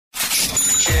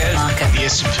market, the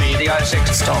S&P, the ASX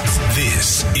stocks.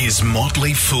 This is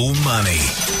Motley Fool Money.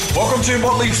 Welcome to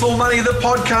Motley Fool Money, the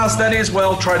podcast that is,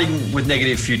 well, trading with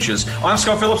negative futures. I'm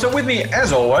Scott Phillips, and with me,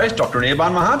 as always, Dr.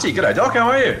 Anirban Mahanti. G'day, Doc. How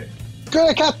are you?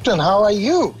 Good, Captain. How are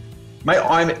you? Mate,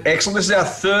 I'm excellent. This is our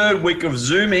third week of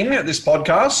Zooming this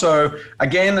podcast. So,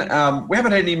 again, we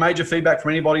haven't had any major feedback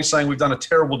from anybody saying we've done a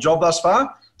terrible job thus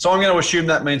far. So I'm going to assume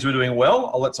that means we're doing well.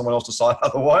 I'll let someone else decide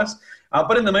otherwise.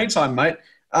 But in the meantime, mate,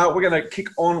 we're going to kick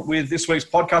on with this week's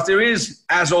podcast. There is,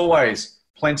 as always,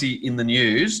 plenty in the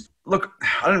news. Look,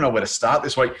 I don't know where to start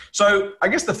this week. So I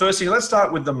guess the first thing, let's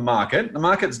start with the market. The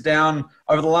market's down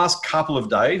over the last couple of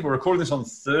days. We're recording this on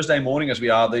Thursday morning as we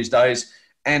are these days.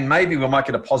 And maybe we might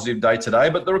get a positive day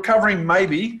today, but the recovery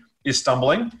maybe is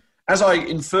stumbling. As I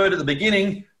inferred at the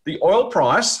beginning, the oil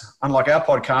price, unlike our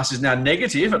podcast, is now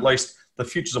negative, at least the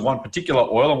futures of one particular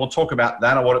oil, and we'll talk about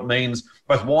that and what it means,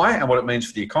 both why and what it means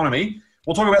for the economy.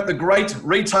 We'll talk about the great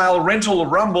retail rental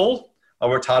rumble. I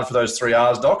worked hard for those 3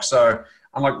 R's, Doc, so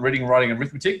unlike reading, writing, and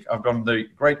arithmetic, I've gone the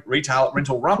great retail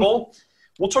rental rumble.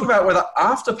 We'll talk about whether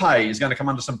Afterpay is going to come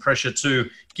under some pressure to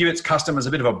give its customers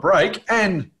a bit of a break.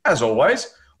 And, as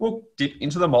always, we'll dip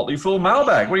into the Motley Fool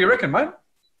mailbag. What do you reckon, mate?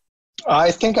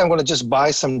 I think I'm going to just buy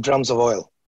some drums of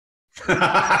oil. Let's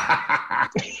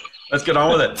get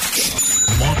on with it.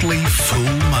 Motley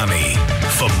Fool Money.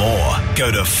 For more,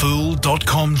 go to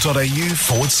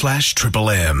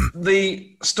fool.com.au/MMM.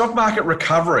 The stock market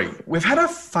recovery. We've had a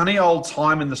funny old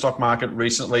time in the stock market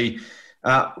recently.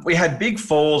 We had big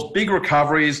falls, big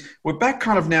recoveries. We're back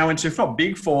kind of now into, if not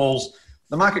big falls,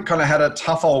 the market kind of had a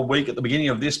tough old week at the beginning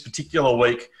of this particular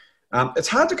week. It's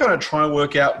hard to kind of try and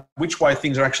work out which way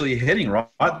things are actually heading, right?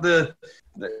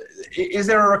 Is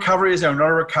there a recovery? Is there not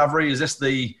a recovery? Is this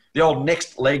the old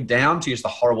next leg down, to use the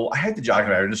horrible, I hate the jargon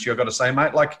of our industry, I've got to say,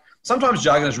 mate. Like, sometimes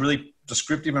jargon is really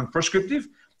descriptive and prescriptive.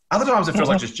 Other times it feels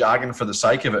like just jargon for the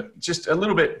sake of it. It's just a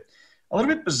little bit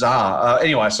bizarre.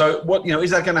 Anyway, so what,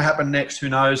 is that going to happen next? Who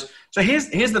knows? So here's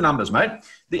the numbers, mate.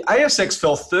 The ASX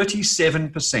fell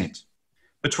 37%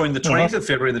 between the 20th of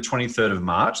February and the 23rd of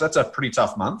March. That's a pretty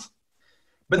tough month.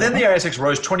 But then the ASX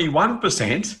rose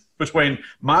 21% between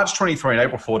March 23 and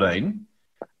April 14.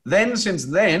 Then since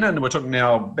then, and we're talking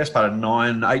now best part of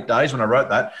 8 days when I wrote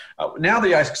that, now the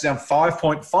ASX is down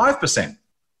 5.5%.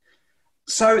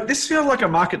 So this feels like a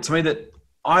market to me that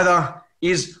either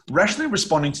is rationally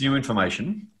responding to new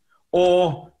information,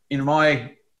 or in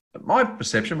my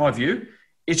perception, my view,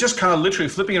 it's just kind of literally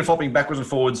flipping and flopping backwards and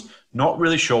forwards, not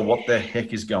really sure what the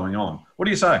heck is going on. What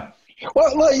do you say?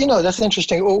 Well, that's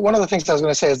interesting. One of the things I was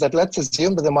going to say is that let's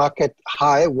assume that the market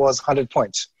high was 100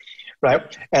 points, right?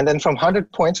 Yep. And then from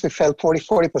 100 points, we fell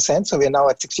 40%, so we're now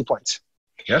at 60 points.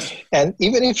 Yes. And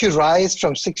even if you rise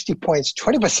from 60 points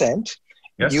 20%,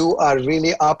 yes, you are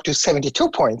really up to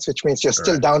 72 points, which means you're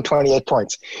still down 28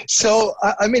 points. So,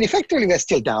 effectively, we're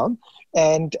still down.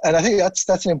 And I think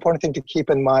that's an important thing to keep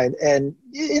in mind. And,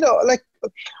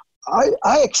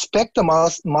 I expect the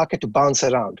market to bounce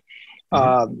around.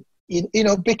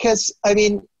 Because,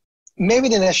 maybe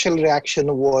the initial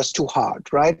reaction was too hard,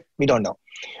 right? We don't know.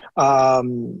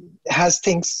 Has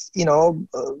things,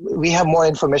 we have more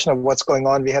information of what's going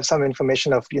on. We have some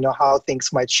information of, how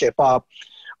things might shape up.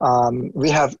 We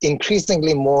have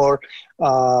increasingly more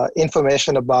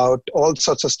information about all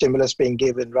sorts of stimulus being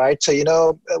given, right? So,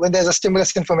 when there's a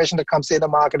stimulus information that comes in, the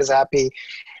market is happy.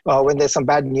 When there's some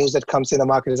bad news that comes in, the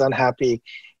market is unhappy.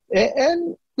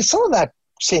 And some of that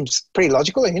seems pretty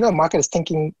logical. And, the market is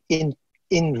thinking in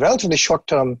relatively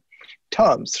short-term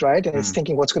terms, right? And it's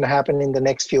thinking what's going to happen in the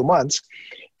next few months.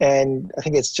 And I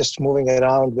think it's just moving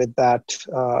around with that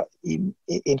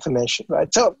information,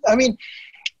 right? So,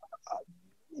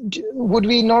 would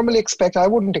we normally expect, I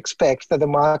wouldn't expect that the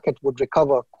market would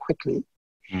recover quickly,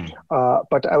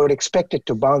 but I would expect it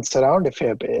to bounce around a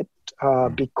fair bit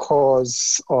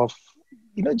because of,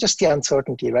 just the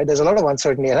uncertainty, right? There's a lot of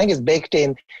uncertainty. I think it's baked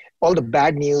in all the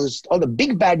bad news, all the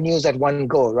big bad news at one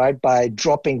go, right? By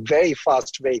dropping very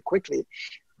fast, very quickly.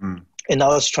 And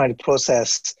now it's trying to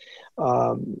process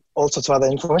all sorts of other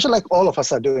information, like all of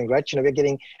us are doing, right?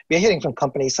 We're hearing from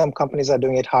companies. Some companies are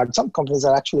doing it hard. Some companies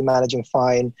are actually managing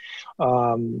fine.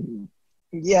 So,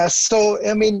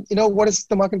 what is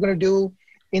the market going to do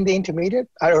in the intermediate?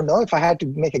 I don't know. If I had to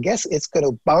make a guess, it's going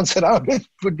to bounce around. It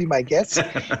would be my guess.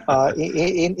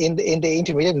 In the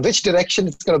intermediate, in which direction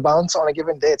it's going to bounce on a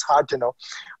given day, it's hard to know.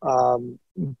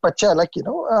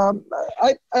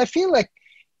 I feel like,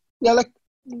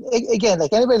 again,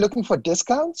 like anybody looking for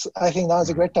discounts, I think now is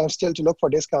a great time still to look for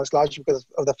discounts, largely because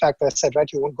of the fact that I said, right,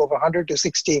 you won't go from 100 to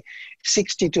 60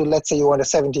 to, let's say you want a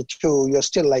 72, you're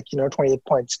still 28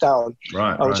 points down,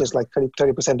 which is like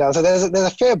 30% down. So there's a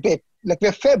fair bit like we're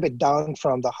a fair bit down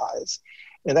from the highs.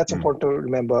 And that's important to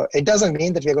remember. It doesn't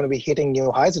mean that we're going to be hitting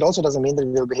new highs. It also doesn't mean that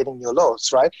we'll be hitting new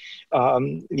lows, right?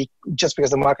 Just because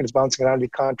the market is bouncing around, we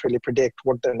can't really predict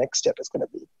what the next step is going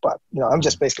to be. But, I'm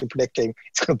just basically predicting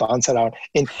it's going to bounce around.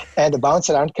 And the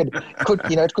bounce around could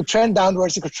it could trend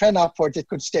downwards, it could trend upwards, it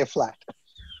could stay flat.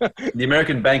 The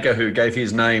American banker who gave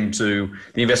his name to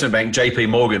the investment bank JP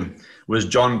Morgan was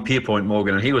John Pierpont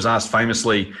Morgan, and he was asked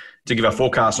famously to give a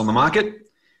forecast on the market.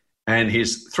 And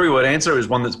his 3-word answer is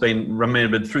one that's been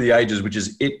remembered through the ages, which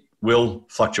is it will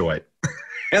fluctuate.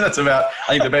 And that's about,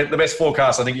 I think, the best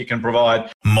forecast I think you can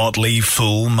provide. Motley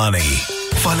Fool Money.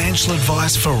 Financial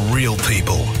advice for real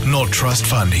people, not trust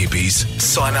fund hippies.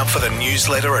 Sign up for the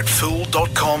newsletter at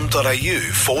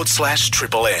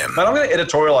fool.com.au/Triple M. But I'm going to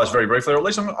editorialise very briefly, or at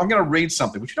least I'm going to read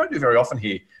something, which we don't do very often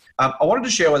here. I wanted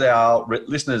to share with our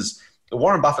listeners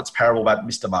Warren Buffett's parable about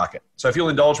Mr. Market. So if you'll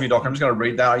indulge me, Doc, I'm just going to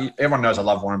read that. Everyone knows I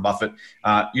love Warren Buffett.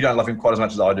 You don't love him quite as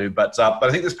much as I do, but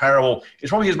I think this parable is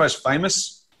probably his most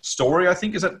famous story, I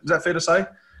think. Is that fair to say?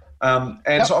 So I'm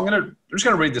just going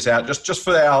to read this out just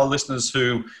for our listeners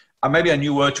who maybe are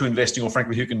newer to investing or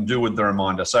frankly who can do with the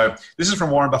reminder. So this is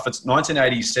from Warren Buffett's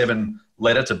 1987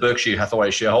 letter to Berkshire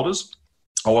Hathaway shareholders.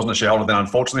 I wasn't a shareholder then,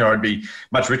 unfortunately, or I'd be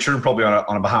much richer and probably on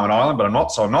a Bahamian island, but I'm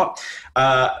not, so I'm not.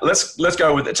 Let's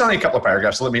go with, it's only a couple of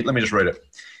paragraphs, so let me just read it.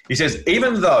 He says,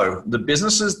 even though the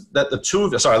businesses that the two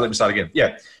of you, sorry, let me start again.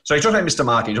 Yeah. So he's talking about Mr.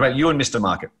 Market, he's talking about you and Mr.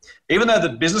 Market. Even though the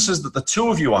businesses that the two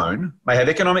of you own may have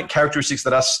economic characteristics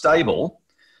that are stable,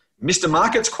 Mr.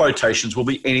 Market's quotations will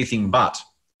be anything but.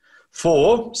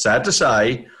 For, sad to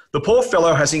say, the poor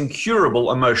fellow has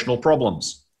incurable emotional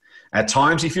problems. At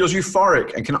times, he feels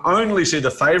euphoric and can only see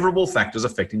the favourable factors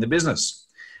affecting the business.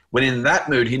 When in that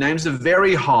mood, he names a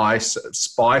very high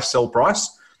SPY sell price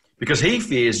because he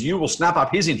fears you will snap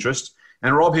up his interest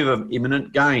and rob him of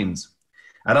imminent gains.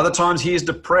 At other times, he is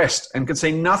depressed and can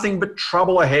see nothing but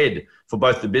trouble ahead for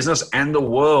both the business and the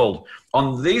world.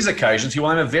 On these occasions, he will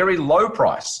name a very low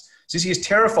price since he is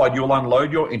terrified you will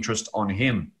unload your interest on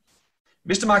him.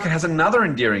 Mr. Market has another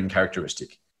endearing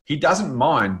characteristic. He doesn't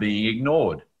mind being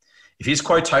ignored. If his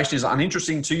quotation is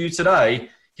uninteresting to you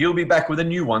today, he'll be back with a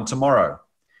new one tomorrow.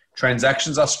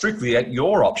 Transactions are strictly at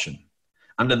your option.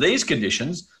 Under these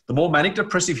conditions, the more manic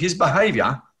depressive his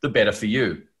behaviour, the better for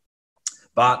you.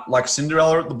 But like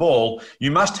Cinderella at the ball,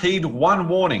 you must heed one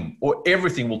warning or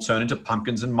everything will turn into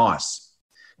pumpkins and mice.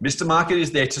 Mr. Market is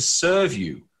there to serve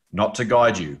you, not to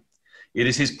guide you. It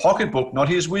is his pocketbook, not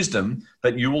his wisdom,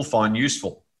 that you will find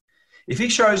useful. If he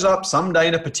shows up someday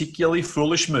in a particularly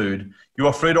foolish mood, you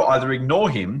are free to either ignore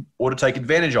him or to take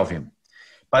advantage of him.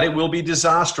 But it will be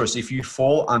disastrous if you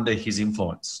fall under his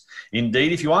influence.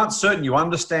 Indeed, if you aren't certain you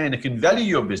understand and can value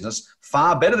your business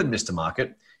far better than Mr.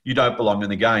 Market, you don't belong in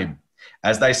the game.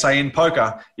 As they say in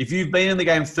poker, if you've been in the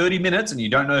game 30 minutes and you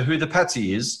don't know who the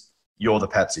patsy is, you're the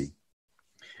patsy.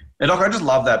 And Doc, I just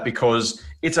love that because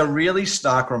it's a really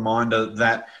stark reminder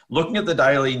that looking at the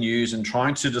daily news and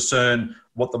trying to discern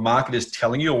what the market is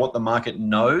telling you or what the market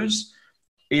knows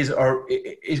is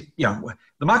the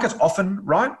market's often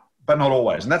right, but not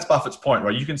always. And that's Buffett's point,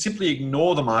 right? You can simply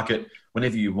ignore the market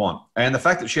whenever you want. And the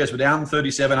fact that shares were down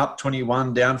 37, up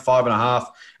 21, down 5.5,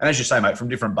 and as you say, mate, from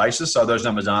different bases, so those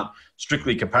numbers aren't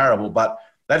strictly comparable, but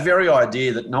that very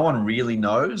idea that no one really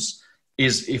knows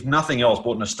is, if nothing else,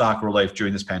 brought in a stark relief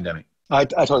during this pandemic. I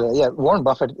totally, yeah. Warren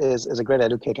Buffett is a great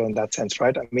educator in that sense,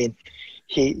 right? I mean,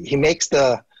 he makes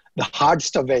the hard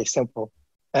stuff very simple.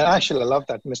 And actually, I love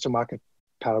that Mr. Market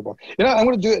parable. I'm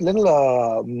going to do a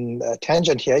little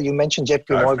tangent here. You mentioned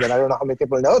JP Morgan. I don't know how many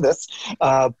people know this,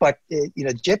 but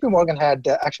JP Morgan had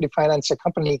actually financed a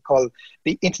company called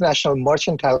the International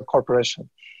Mercantile Corporation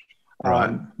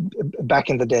back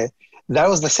in the day. That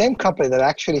was the same company that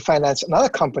actually financed another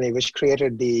company which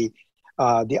created the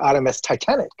RMS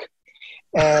Titanic.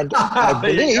 And I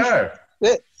believe, I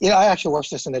actually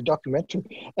watched this in a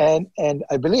documentary, and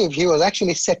I believe he was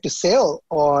actually set to sail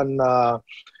on the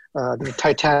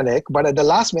Titanic, but at the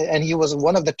last minute, and he was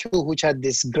one of the two which had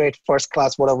this great first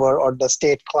class, whatever, or the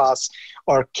state class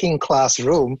or king class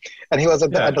room, and he was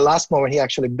at the last moment he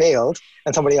actually bailed,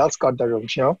 and somebody else got the room.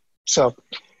 So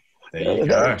there you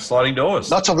go, sliding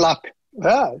doors. Lots of luck.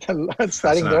 Yeah,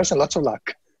 sliding doors and lots of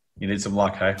luck. You need some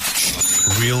luck, hey?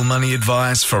 Real money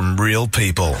advice from real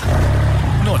people.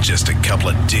 Not just a couple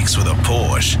of dicks with a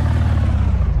Porsche.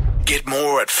 Get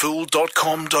more at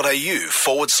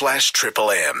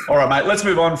fool.com.au/Triple M. All right, mate, let's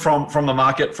move on from the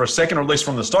market for a second, or at least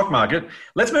from the stock market.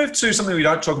 Let's move to something we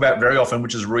don't talk about very often,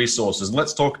 which is resources. And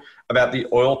let's talk about the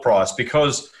oil price,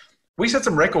 because we set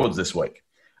some records this week.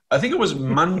 I think it was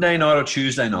Monday night or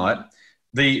Tuesday night.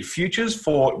 the futures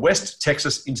for West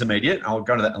Texas Intermediate, I'll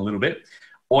go into that in a little bit,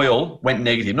 oil went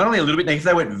negative. Not only a little bit negative,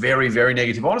 they went very, very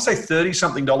negative. I want to say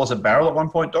 $30-something a barrel at one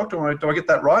point, Doc. Do I get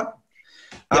that right?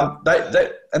 Yeah.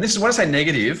 And this is when I say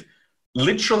negative,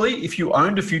 literally, if you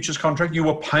owned a futures contract, you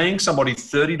were paying somebody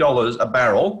 $30 a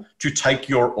barrel to take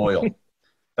your oil.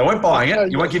 They weren't buying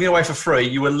it. You weren't giving it away for free.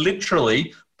 You were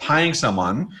literally paying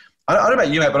someone. I don't know about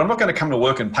you, mate, but I'm not going to come to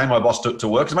work and pay my boss to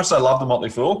work. As much as I love the Motley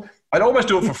Fool, I'd almost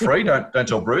do it for free. Don't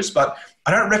tell Bruce. But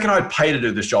I don't reckon I'd pay to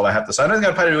do this job, I have to say. I don't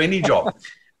think I'd pay to do any job.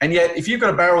 And yet, if you've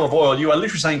got a barrel of oil, you are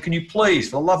literally saying, can you please,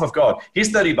 for the love of God, here's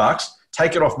 $30,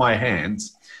 take it off my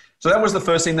hands. So that was the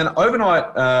first thing. Then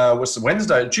overnight was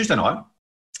Tuesday night,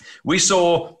 we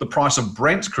saw the price of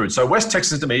Brent crude. So West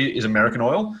Texas Intermediate is American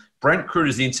oil. Brent crude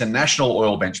is the international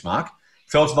oil benchmark.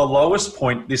 Fell to the lowest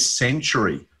point this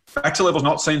century, back to levels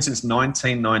not seen since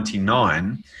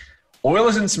 1999. Oil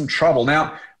is in some trouble.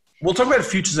 Now, we'll talk about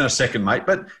futures in a second, mate,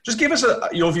 but just give us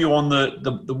your view on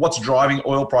the what's driving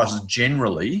oil prices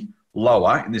generally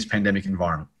lower in this pandemic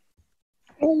environment.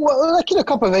 Well, a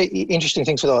couple of interesting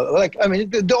things with oil.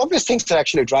 The obvious things that are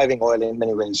actually driving oil in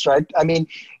many ways, right?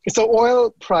 So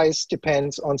oil price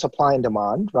depends on supply and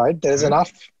demand, right? There's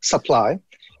enough supply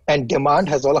and demand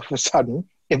has all of a sudden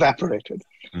evaporated,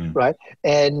 right?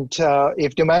 And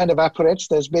if demand evaporates,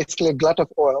 there's basically a glut of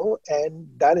oil, and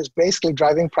that is basically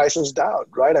driving prices down,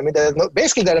 right?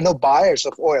 There are no buyers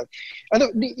of oil.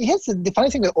 And here's the funny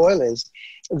thing with oil is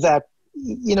that,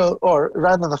 or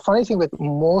rather the funny thing with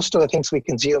most of the things we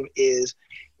consume is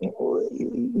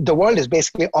the world is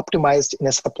basically optimized in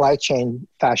a supply chain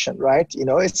fashion, right?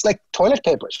 It's like toilet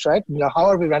papers, right? How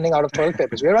are we running out of toilet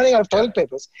papers? We're running out of toilet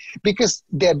papers because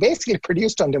they're basically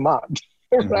produced on demand.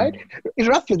 Right?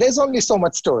 Roughly, there's only so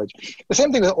much storage. The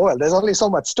same thing with oil. There's only so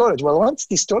much storage. Well, once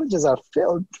these storages are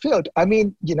filled,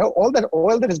 all that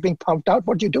oil that is being pumped out,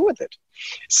 what do you do with it?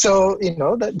 So,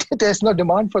 there's no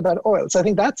demand for that oil. So I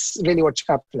think that's really what's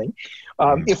happening.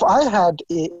 If I had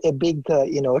a big,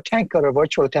 tanker, a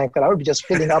virtual tanker, I would be just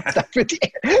filling up that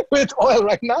with oil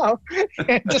right now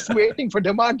and just waiting for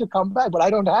demand to come back. But I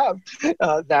don't have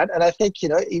that. And I think,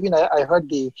 even I heard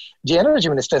the energy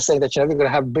minister saying that, we're going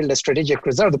to build a strategic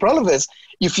reserve. The problem is,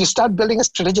 if you start building a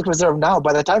strategic reserve now,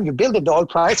 by the time you build it, the oil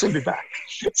price will be back.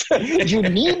 So you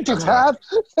need to have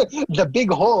the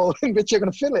big hole in which you're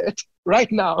going to fill it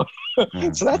right now.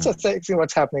 So that's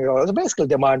what's happening. So basically,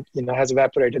 demand, has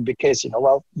evaporated because,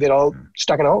 we're all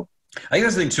stuck at home. I think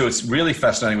that's the thing too. It's really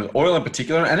fascinating with oil in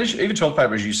particular, and even toilet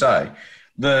paper, as you say.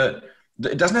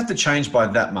 It doesn't have to change by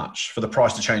that much for the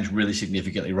price to change really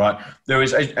significantly, right?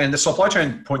 And the supply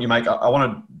chain point you make, I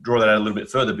want to draw that out a little bit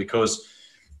further because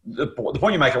the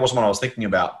point you make, it wasn't what I was thinking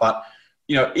about. But,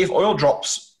 if oil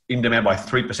drops in demand by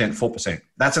 3%, 4%,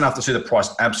 that's enough to see the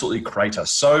price absolutely crater.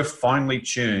 So finely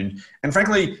tuned. And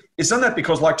frankly, it's done that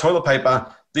because, like toilet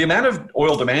paper, the amount of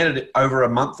oil demanded over a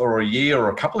month or a year or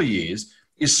a couple of years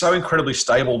is so incredibly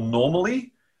stable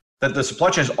normally that the supply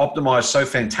chain is optimized so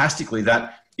fantastically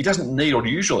that it doesn't need, or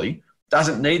usually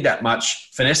doesn't need, that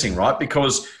much finessing, right?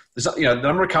 Because the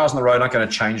number of cars on the road aren't going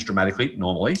to change dramatically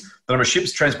normally. The number of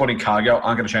ships transporting cargo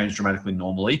aren't going to change dramatically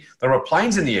normally. The number of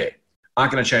planes in the air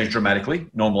aren't going to change dramatically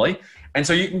normally. And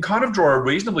so you can kind of draw a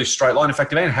reasonably straight line. In fact,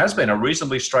 demand has been a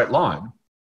reasonably straight line.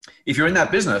 If you're in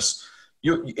that business,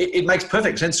 it makes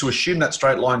perfect sense to assume that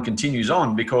straight line continues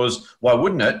on, because why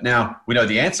wouldn't it? Now, we know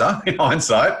the answer in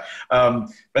hindsight,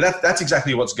 but that's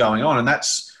exactly what's going on. And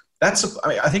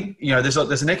I think,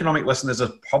 there's an economic lesson, there's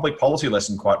a public policy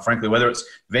lesson, quite frankly, whether it's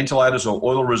ventilators or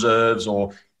oil reserves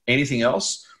or anything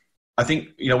else. I think,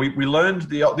 we learned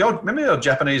the old, remember the old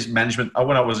Japanese management,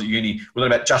 when I was at uni, we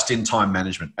learned about just-in-time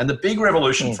management. And the big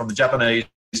revolution from the Japanese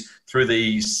through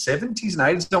the 70s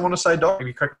and 80s, I want to say, Doc, if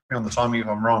you correct me on the timing if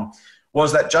I'm wrong,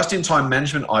 was that just-in-time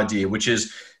management idea, which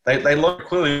is they look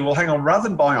clearly, well, hang on, rather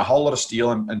than buying a whole lot of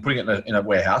steel and putting it in a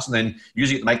warehouse and then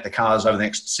using it to make the cars over the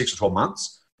next 6 or 12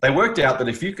 months, they worked out that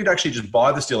if you could actually just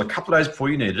buy the steel a couple of days before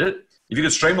you needed it, if you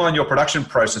could streamline your production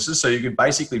processes so you could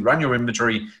basically run your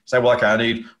inventory, say, well, okay, I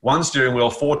need 1 steering wheel,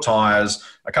 4 tires,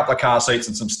 a couple of car seats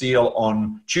and some steel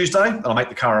on Tuesday, and I'll make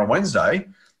the car on Wednesday.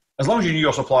 As long as you knew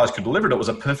your suppliers could deliver it, it was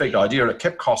a perfect idea. It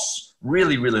kept costs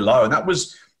really, really low. And that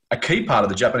was a key part of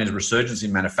the Japanese resurgence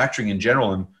in manufacturing in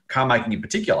general and car making in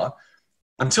particular,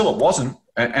 until it wasn't.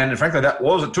 And frankly,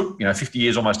 it took 50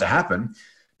 years almost to happen.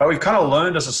 But we've kind of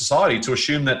learned as a society to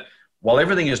assume that while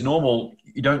everything is normal,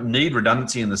 you don't need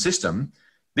redundancy in the system.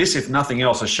 This, if nothing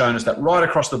else, has shown us that right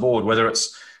across the board, whether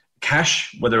it's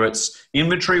cash, whether it's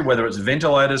inventory, whether it's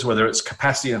ventilators, whether it's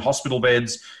capacity in hospital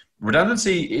beds,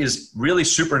 redundancy is really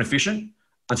super inefficient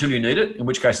until you need it, in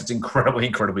which case it's incredibly,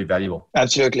 incredibly valuable.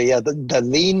 Absolutely. Yeah. The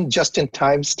lean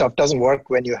just-in-time stuff doesn't work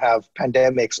when you have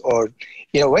pandemics or,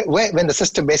 when the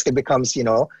system basically becomes,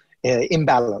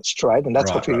 imbalanced, right? And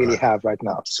that's what we really have right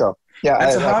now. So, yeah.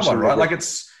 It's a hard one, right? Like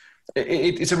it's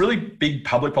a really big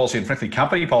public policy and frankly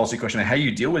company policy question of how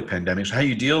you deal with pandemics, how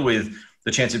you deal with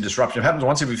the chance of disruption. It happens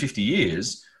once every 50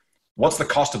 years. What's the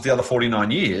cost of the other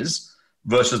 49 years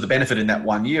versus the benefit in that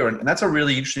 1 year? And that's a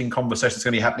really interesting conversation that's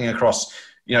going to be happening across,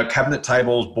 cabinet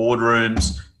tables,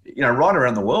 boardrooms, right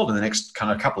around the world in the next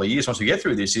kind of couple of years. Once we get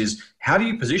through this, is how do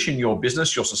you position your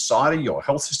business, your society, your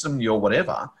health system, your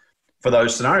whatever for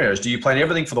those scenarios? Do you plan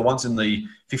everything for the once in the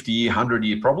 50-year,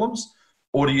 100-year problems?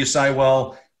 Or do you say,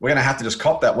 well, we're going to have to just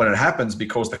cop that when it happens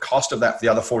because the cost of that for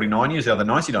the other 49 years, the other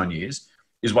 99 years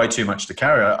is way too much to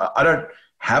carry? I don't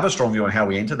have a strong view on how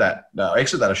we exit that, I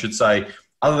should say,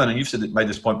 other than, and you've made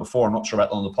this point before, I'm not sure about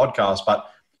that on the podcast, but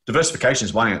diversification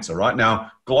is one answer, right?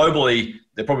 Now, globally,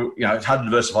 they're probably, it's hard to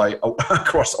diversify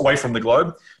away from the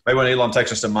globe. Maybe when Elon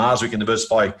takes us to Mars, we can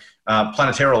diversify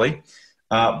planetarily.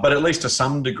 But at least to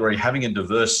some degree, having a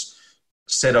diverse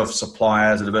set of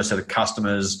suppliers, a diverse set of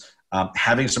customers,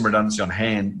 having some redundancy on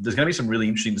hand, there's going to be some really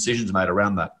interesting decisions made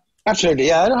around that. Absolutely.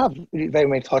 Yeah, I don't have very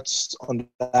many thoughts on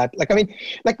that.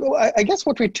 I guess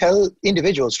what we tell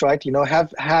individuals, right,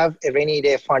 have a rainy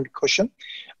day fund cushion.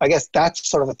 I guess that's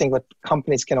sort of a thing, but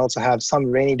companies can also have some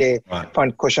rainy day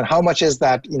fund cushion. How much is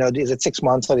that? Is it 6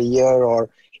 months or a year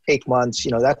or 8 months?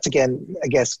 That's, again, I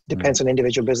guess, depends on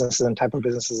individual businesses and type of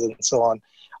businesses and so on.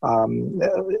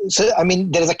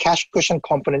 There is a cash cushion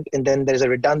component, and then there's a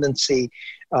redundancy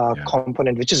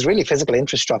component, which is really physical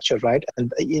infrastructure, right?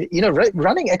 And,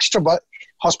 running extra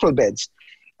hospital beds,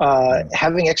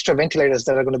 having extra ventilators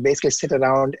that are going to basically sit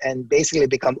around and basically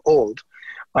become old.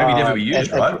 Maybe never be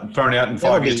used, right? Thrown out in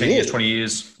 5 years, 10 years, 20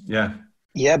 years. Yeah.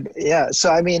 Yeah. So,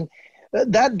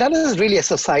 that is really a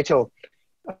societal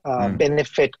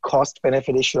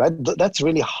cost-benefit issue, right? That's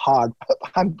really hard.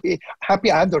 I'm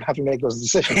happy I don't have to make those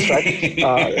decisions,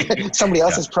 right? Somebody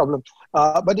else's problem.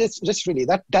 But it's just really,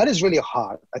 that is really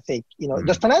hard, I think.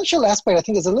 The financial aspect, I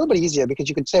think, is a little bit easier because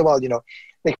you could say, well,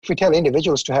 if we tell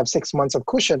individuals to have 6 months of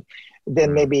cushion,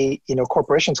 then maybe,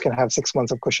 corporations can have 6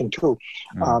 months of cushion too.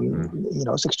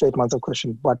 6 to 8 months of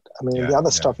cushion. But the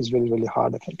other stuff is really, really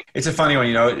hard, I think. It's a funny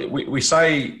one. We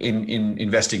say in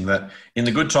investing that in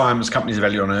the good times, companies are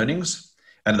valued on earnings,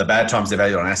 and in the bad times, they're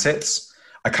valued on assets.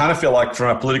 I kind of feel like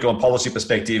from a political and policy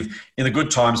perspective, in the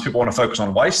good times, people want to focus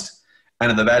on waste.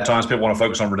 And in the bad times, people want to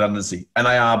focus on redundancy. And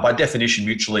they are, by definition,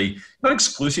 mutually, not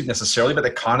exclusive necessarily, but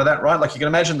they're kind of that, right? Like you can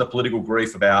imagine the political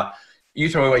grief about you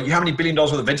throw away, how many $1 billion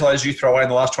worth of ventilators you throw away in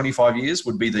the last 25 years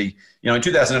would be in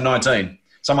 2019,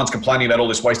 someone's complaining about all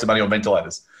this wasted money on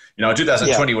ventilators. In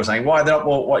 2020, we're saying, why are there not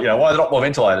more, why are there not more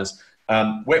ventilators?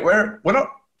 We're not,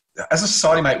 as a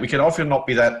society, mate, we can often not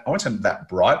be that, I won't say that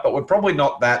bright, but we're probably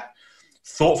not that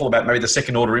thoughtful about maybe the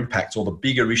second order impacts or the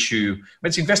bigger issue.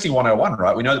 It's investing 101,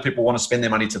 right? We know that people want to spend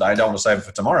their money today, don't want to save it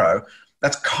for tomorrow.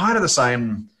 That's kind of the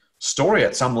same story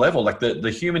at some level, like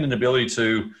the human inability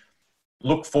to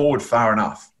look forward far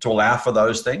enough to allow for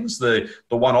those things, the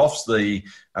one-offs, the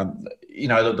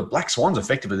black swans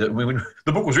effectively. When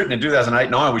the book was written in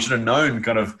 2008-9, we should have known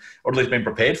kind of, or at least been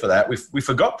prepared for that. We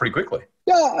forgot pretty quickly.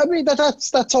 Yeah,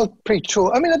 that's all pretty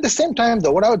true. At the same time,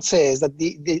 though, what I would say is that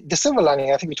the silver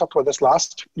lining, I think we talked about this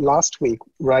last week,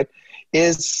 right,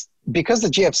 is because the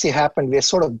GFC happened, we're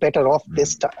sort of better off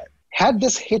this time. Had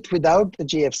this hit without the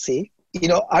GFC,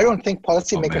 I don't think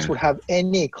policymakers would have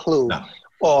any clue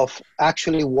of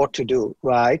actually what to do,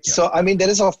 right? Yeah. So, there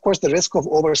is, of course, the risk of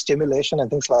overstimulation and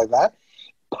things like that.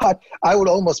 But I would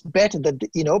almost bet that,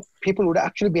 people would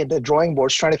actually be at the drawing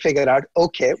boards trying to figure out,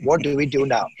 okay, what do we do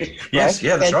now? Yes, right?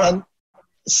 Yeah, that's right. And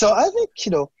so I think,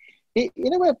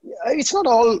 in a way, it's not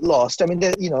all lost.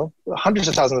 Hundreds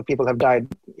of thousands of people have died,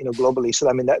 globally. So,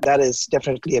 that is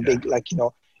definitely a big,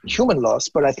 human loss.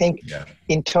 But I think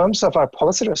in terms of our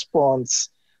policy response,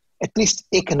 at least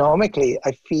economically,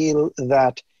 I feel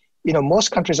that,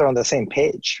 most countries are on the same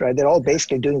page, right? They're all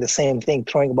basically doing the same thing,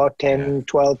 throwing about 10,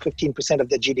 12, 15% of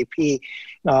their GDP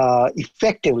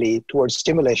effectively towards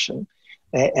stimulation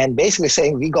and basically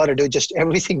saying we got to do just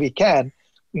everything we can.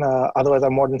 Otherwise, our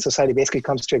modern society basically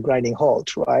comes to a grinding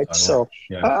halt, right? I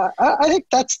think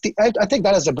I think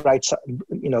that is the bright side,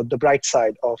 the bright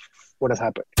side of what has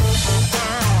happened.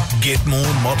 Get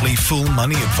more Motley Fool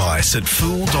money advice at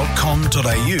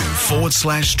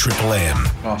fool.com.au/Triple M.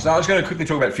 Oh, so I was going to quickly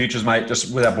talk about futures, mate,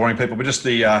 just without boring people, but just to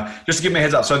give me a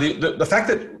heads up. So the fact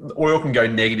that oil can go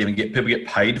negative and people get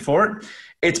paid for it,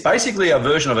 it's basically a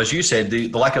version of, as you said, the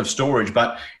lack of storage.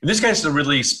 But in this case, it's a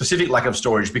really specific lack of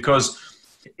storage because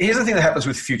Here's the thing that happens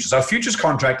with futures. So a futures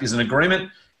contract is an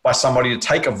agreement by somebody to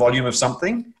take a volume of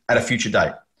something at a future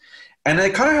date. And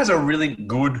it kind of has a really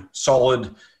good,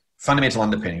 solid, fundamental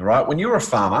underpinning, right? When you're a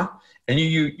farmer and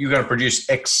you're going to produce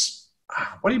X,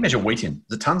 what do you measure wheat in?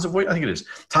 Is it tons of wheat? I think it is.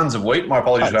 Tons of wheat. My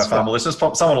apologies to our farmer listeners.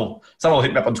 Someone will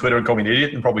hit me up on Twitter and call me an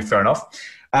idiot, and probably fair enough.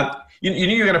 You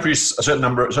knew you're going to produce a certain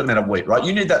amount of wheat, right?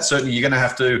 You need that certainty. You're going to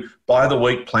have to buy the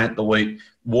wheat, plant the wheat,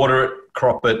 water it,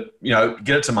 crop it,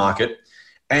 get it to market.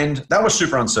 And that was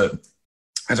super uncertain.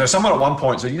 And so someone at one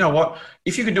point said, you know what,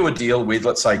 if you could do a deal with,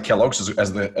 let's say, Kellogg's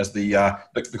as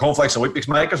the cornflakes and Weet-Bix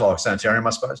makers, or Sanitarium, I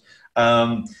suppose.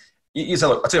 You say,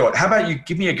 look, I'll tell you what, how about you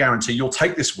give me a guarantee you'll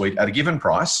take this wheat at a given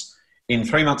price in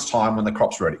 3 months' time when the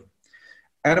crop's ready.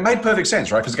 And it made perfect sense,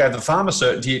 right? Because it gave the farmer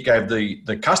certainty, it gave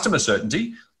the customer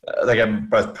certainty. They gave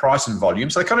both price and volume.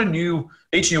 So they kind of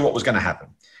each knew what was going to happen.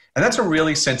 And that's a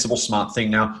really sensible, smart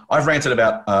thing. Now, I've ranted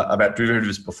about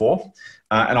derivatives before.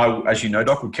 And I, as you know,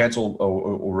 Doc, would cancel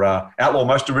or outlaw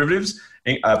most derivatives,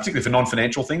 particularly for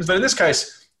non-financial things. But in this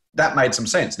case, that made some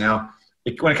sense. Now,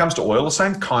 when it comes to oil, the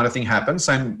same kind of thing happens,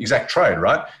 same exact trade,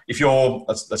 right? If you're,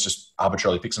 let's just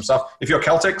arbitrarily pick some stuff. If you're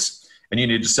Caltex and you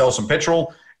need to sell some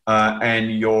petrol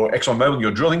and you're ExxonMobil,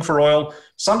 you're drilling for oil,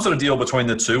 some sort of deal between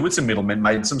the two with some middlemen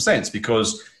made some sense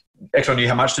because Exxon knew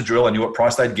how much to drill and knew what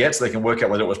price they'd get, so they can work out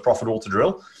whether it was profitable to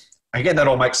drill. Again, that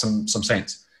all makes some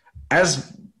sense.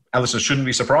 As our listeners shouldn't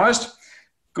be surprised,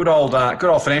 good old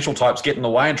financial types get in the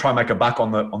way and try and make a buck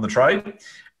on the trade.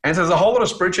 And so there's a whole lot of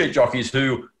spreadsheet jockeys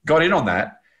who got in on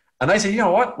that, and they said, you know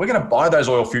what, we're going to buy those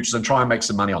oil futures and try and make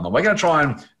some money on them. We're going to try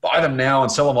and buy them now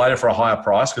and sell them later for a higher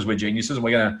price because we're geniuses, and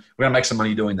we're going to make some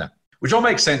money doing that. Which all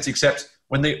makes sense, except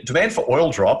when the demand for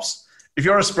oil drops, if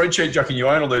you're a spreadsheet jockey and you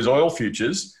own all those oil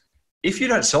futures, if you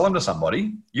don't sell them to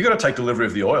somebody, you've got to take delivery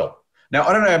of the oil. Now,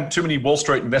 I don't know too many Wall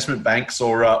Street investment banks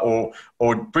or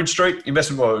Bridge Street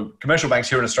investment or commercial banks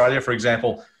here in Australia, for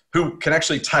example, who can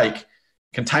actually take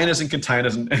containers and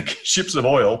containers and ships of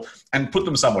oil and put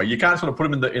them somewhere. You can't sort of put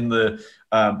them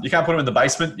you can't put them in the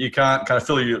basement. You can't kind of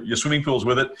fill your swimming pools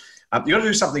with it. You got to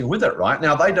do something with it, right?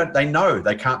 Now they know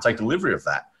they can't take delivery of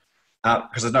that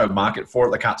because there's no market for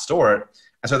it. They can't store it,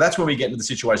 and so that's when we get into the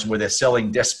situation where they're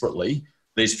selling desperately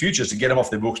these futures to get them off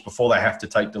their books before they have to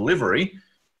take delivery.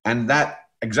 And that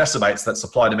exacerbates that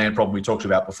supply-demand problem we talked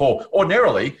about before.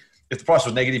 Ordinarily, if the price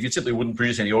was negative, you simply wouldn't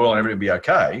produce any oil and everything would be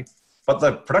okay. But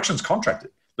the production's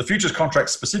contracted. The futures contract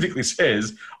specifically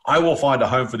says, I will find a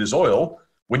home for this oil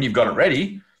when you've got it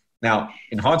ready. Now,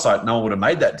 in hindsight, no one would have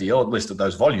made that deal, at least at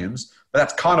those volumes. But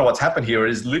that's kind of what's happened here.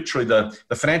 It is literally the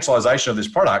financialization of this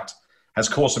product has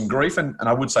caused some grief. And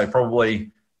I would say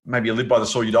probably maybe you live by the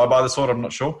sword, you die by the sword, I'm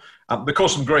not sure. But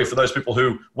caused some grief for those people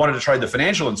who wanted to trade the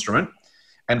financial instrument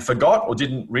and forgot or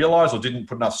didn't realize or didn't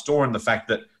put enough store in the fact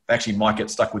that they actually might get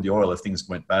stuck with the oil if things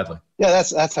went badly. Yeah,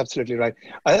 that's absolutely right.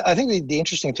 I think the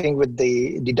interesting thing with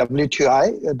the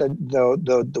WTI,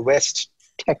 the West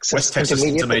Texas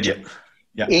Intermediate.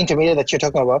 Yeah. Intermediate that you're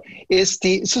talking about is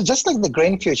so just like the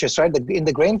grain futures, right? In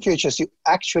the grain futures, you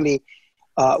actually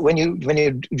when you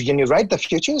write the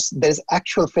futures, there's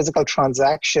actual physical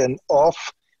transaction of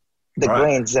the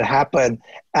grains that happen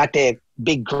at a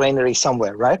big granary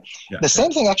somewhere, right? Yeah, the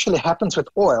same thing actually happens with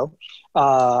oil.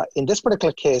 In this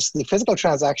particular case, the physical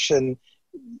transaction,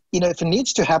 if it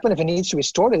needs to happen, if it needs to be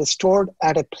stored, it is stored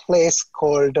at a place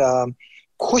called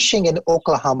Cushing in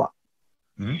Oklahoma.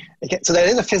 Mm-hmm. Okay, so there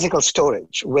is a physical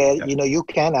storage where you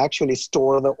can actually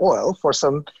store the oil for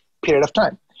some period of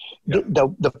time. Yeah.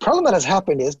 The problem that has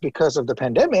happened is because of the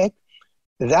pandemic,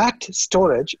 that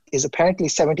storage is apparently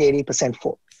 70-80%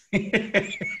 full.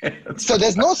 So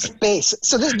there's no space.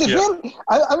 So there's technically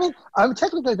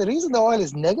the reason the oil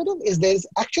is negative is there's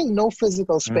actually no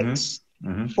physical space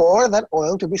for that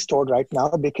oil to be stored right now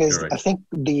because I think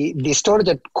the storage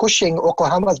at Cushing,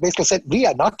 Oklahoma has basically said, we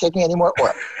are not taking any more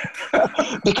oil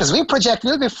because we project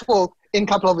we'll be full in a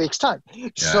couple of weeks' time. Yeah.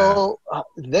 So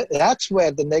that's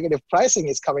where the negative pricing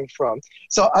is coming from.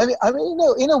 So in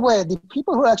a way, the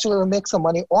people who actually will make some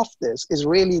money off this is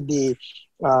really the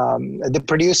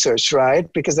producers,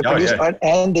 right? Because the producers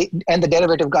and the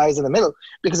derivative guys in the middle,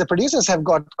 because the producers have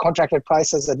got contracted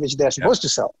prices at which they're supposed to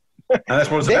sell. And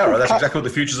that's what it's about, right? That's exactly what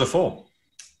the futures are for.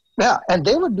 Yeah, and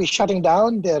they would be shutting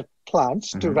down their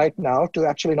plants to right now to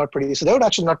actually not produce. So they would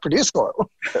actually not produce oil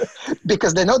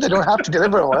because they know they don't have to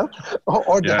deliver oil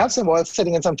or they have some oil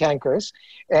sitting in some tankers.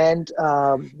 And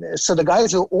so the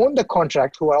guys who own the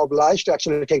contract who are obliged to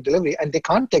actually take delivery and they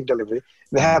can't take delivery,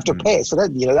 they have to pay. So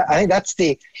that, I think that's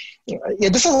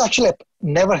this has actually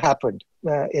never happened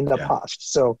in the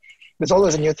past. So there's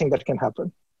always a new thing that can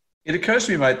happen. It occurs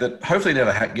to me, mate, that hopefully it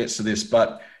never gets to this,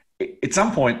 but at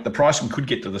some point, the pricing could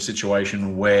get to the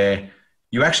situation where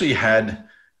you actually had,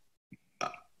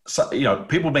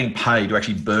 people being paid to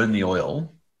actually burn the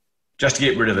oil just to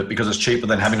get rid of it because it's cheaper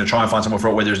than having to try and find somewhere for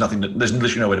it where there's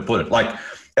literally nowhere to put it. Like,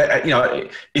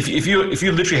 if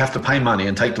you literally have to pay money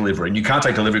and take delivery, and you can't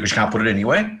take delivery because you can't put it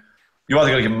anywhere, you're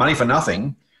either going to give money for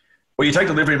nothing, or you take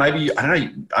delivery. Maybe, I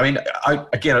don't know. I mean,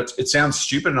 it sounds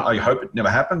stupid, and I hope it never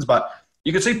happens. But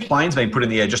you can see planes being put in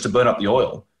the air just to burn up the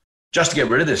oil, just to get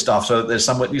rid of this stuff, so that there's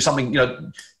something,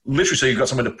 literally, so you've got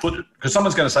somewhere to put it. Because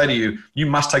someone's going to say to you, "You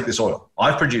must take this oil.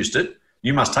 I've produced it.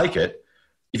 You must take it."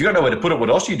 If you've got nowhere to put it, what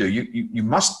else do? You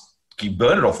must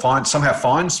burn it or somehow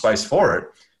find space for it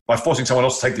by forcing someone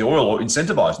else to take the oil or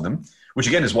incentivizing them, which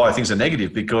again is why things are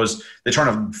negative, because they're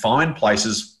trying to find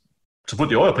places to put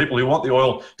the oil, people who want the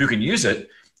oil, who can use it.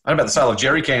 I don't know about the sale of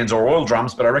jerry cans or oil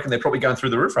drums, but I reckon they're probably going through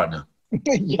the roof right now.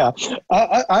 Yeah,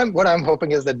 what I'm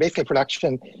hoping is that basically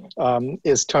production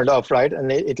is turned off, right?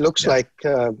 And it looks like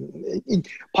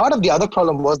part of the other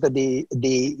problem was that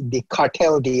the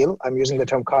cartel deal. I'm using the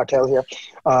term cartel here.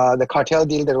 The cartel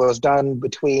deal that was done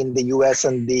between the U.S.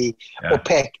 and the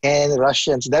OPEC and the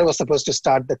Russians, that was supposed to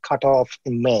start the cutoff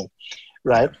in May,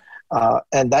 right?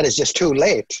 And that is just too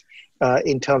late.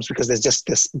 In terms, because there's just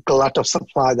this glut of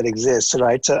supply that exists,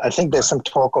 right? So I think there's some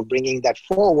talk of bringing that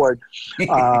forward.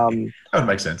 That would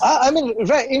make sense. I mean,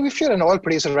 right, if you're an oil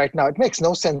producer right now, it makes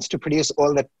no sense to produce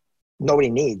oil that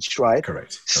nobody needs, right?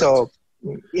 Correct. So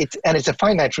it's a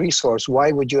finite resource.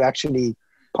 Why would you actually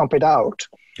pump it out?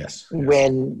 Yes.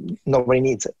 When nobody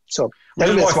needs it? So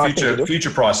that'll be a smart thing to do.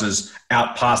 Future prices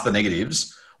out past the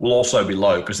negatives will also be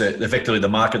low, because effectively the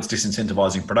market's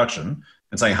disincentivizing production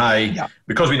and saying, hey,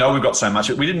 because we know we've got so much,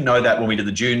 we didn't know that when we did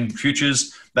the June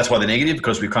futures. That's why they're negative,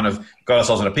 because we've kind of got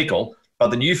ourselves in a pickle.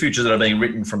 But the new futures that are being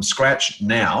written from scratch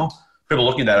now, people are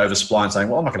looking at that oversupply and saying,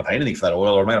 well, I'm not going to pay anything for that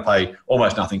oil, or I'm going to pay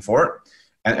almost nothing for it.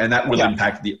 And that will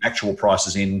impact the actual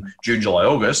prices in June, July,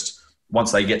 August,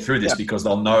 once they get through this, because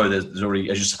they'll know there's already,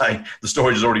 as you say, the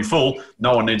storage is already full.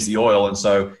 No one needs the oil. And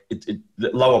so the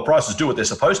lower prices do what they're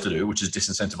supposed to do, which is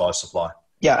disincentivize supply.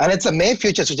 Yeah, and it's the May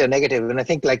futures which are negative, and I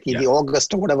think like the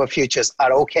August or whatever futures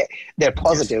are okay. They're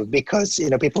positive because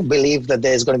people believe that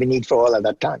there's going to be need for oil at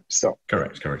that time. So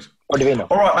correct. What do we know?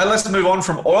 All right, mate, let's move on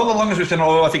from oil. The longest we've done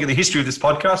oil, I think, in the history of this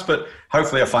podcast, but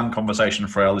hopefully a fun conversation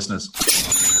for our listeners.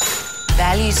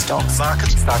 Value stocks.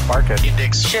 Stock market.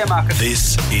 Index. Share market.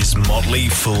 This is Motley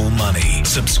Fool Money.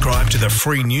 Subscribe to the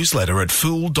free newsletter at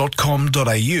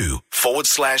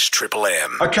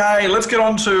fool.com.au/MMM. Okay, let's get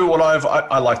on to what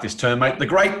I like this term, mate. The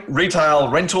great retail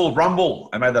rental rumble.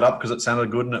 I made that up because it sounded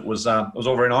good and it was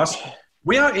all very nice.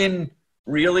 We are in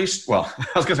really, I was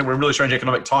going to say we're in really strange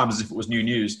economic times as if it was new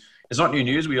news. It's not new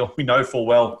news. We know full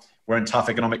well we're in tough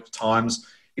economic times.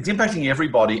 It's impacting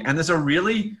everybody, and there's a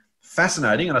really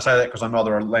fascinating, and I say that because I'm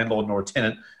neither a landlord nor a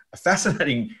tenant, a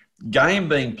fascinating game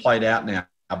being played out now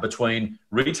between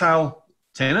retail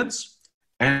tenants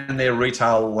and their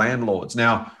retail landlords.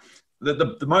 Now,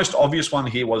 the most obvious one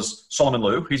here was Solomon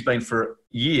Lew. He's been for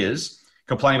years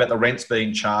complaining about the rents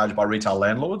being charged by retail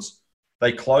landlords.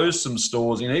 They closed some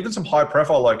stores in even some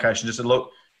high-profile locations, just said,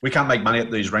 look, we can't make money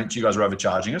at these rents. You guys are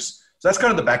overcharging us. So that's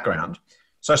kind of the background.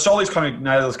 So Solly's kind of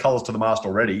nailed his colours to the mast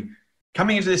already.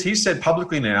 Coming into this, he's said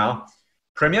publicly now,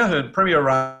 Premier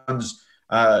runs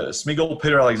Smiggle,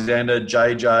 Peter Alexander,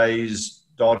 JJ's,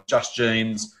 Dodd, Just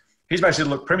Jeans. He's basically,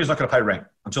 look, Premier's not going to pay rent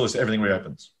until everything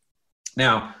reopens.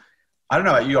 Now, I don't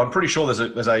know about you. I'm pretty sure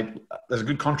there's a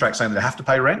good contract saying that they have to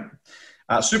pay rent.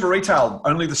 Super Retail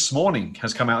only this morning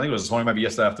has come out. I think it was this morning, maybe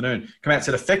yesterday afternoon. Come out and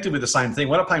said effectively the same thing.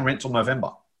 We're not paying rent till November.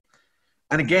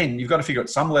 And again, you've got to figure at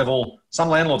some level, some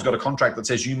landlord's got a contract that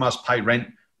says you must pay rent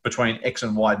between X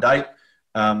and Y date.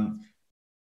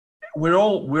 We're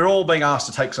all being asked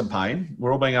to take some pain.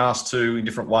 We're all being asked to, in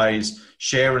different ways,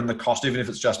 share in the cost, even if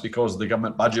it's just because the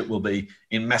government budget will be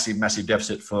in massive, massive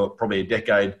deficit for probably a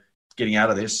decade getting out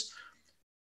of this.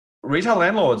 Retail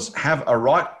landlords have a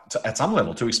right to, at some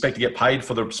level, to expect to get paid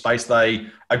for the space they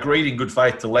agreed in good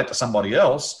faith to let to somebody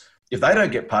else. If they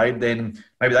don't get paid, then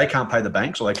maybe they can't pay the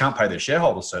banks, or they can't pay their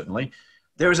shareholders, certainly.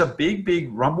 There is a big,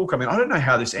 big rumble coming. I don't know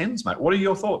how this ends, mate. What are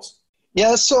your thoughts?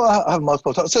 Yeah, so I have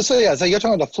multiple thoughts. So you're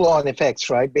talking about the flow-on effects,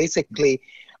 right? Basically,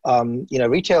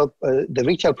 retail, the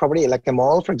retail property, like a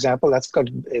mall, for example, that's got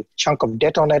a chunk of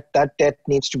debt on it. That debt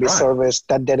needs to be serviced.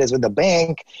 That debt is with the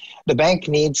bank. The bank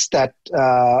needs that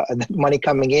money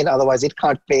coming in. Otherwise, it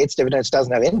can't pay its dividends.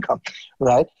 Doesn't have income,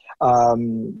 right?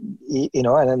 And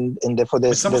therefore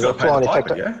there's a flow-on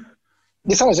effect.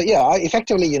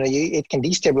 Effectively, it can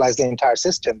destabilize the entire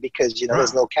system because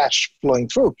there's no cash flowing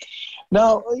through.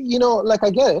 Now, I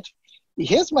get it.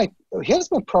 here's my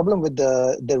problem with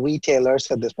the retailers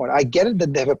at this point. I get it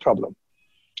that they have a problem,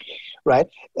 right?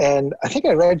 And I think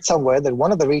I read somewhere that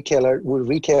one of the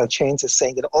retail chains is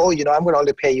saying that, I'm going to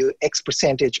only pay you X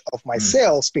percentage of my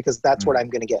sales because that's what I'm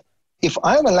going to get. If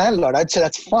I'm a landlord, I'd say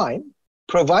that's fine,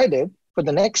 provided for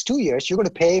the next 2 years, you're going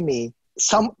to pay me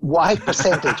some Y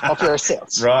percentage of your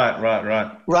sales.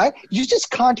 Right. You just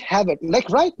can't have it. Like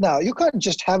right now, you can't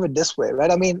just have it this way,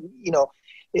 right? I mean,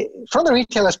 from the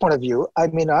retailer's point of view, I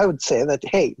mean, I would say that,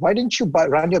 hey, why didn't you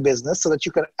run your business so that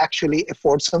you can actually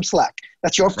afford some slack?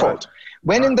 That's your fault.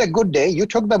 When in the good day, you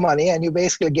took the money and you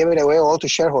basically gave it away all to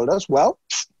shareholders. Well,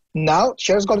 now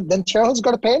shareholders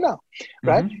got to pay now,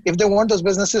 right? If they want those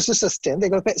businesses to sustain, they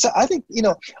got to pay. So I think,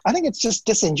 it's just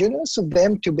disingenuous of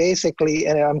them to basically,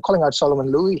 and I'm calling out Solomon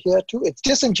Louis here too. It's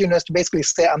disingenuous to basically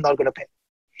say, I'm not going to pay.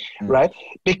 Right?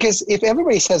 Because if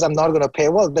everybody says I'm not going to pay,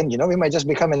 well, then, we might just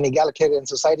become an egalitarian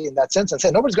society in that sense and say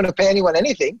nobody's going to pay anyone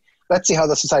anything. Let's see how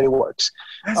the society works.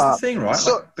 That's the thing, right?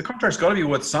 So like, the contract's got to be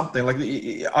worth something. Like,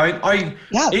 even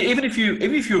if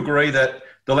you agree that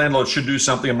the landlord should do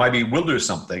something and maybe will do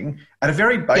something at a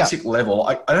very basic level,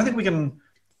 I don't think we can,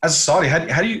 as a society,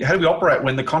 how do we operate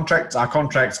when the contracts are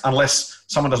contracts unless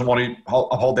someone doesn't want to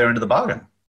uphold their end of the bargain?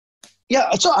 Yeah,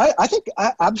 so I think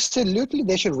absolutely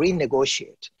they should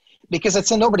renegotiate because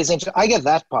it's in nobody's interest. I get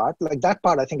that part. Like that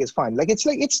part I think is fine.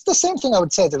 It's the same thing I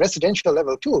would say at the residential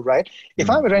level too, right? If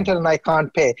I'm a renter and I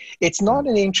can't pay, it's not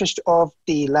in the interest of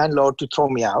the landlord to throw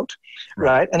me out,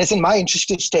 right? And it's in my interest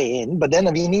to stay in, but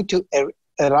then we need to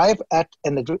arrive at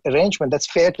an arrangement that's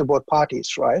fair to both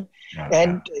parties, right?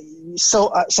 And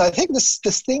so I think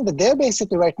this thing that they're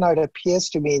basically right now, it appears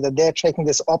to me that they're taking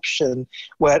this option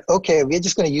where, okay, we're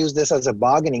just going to use this as a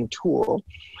bargaining tool.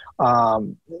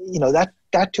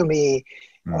 That to me,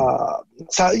 I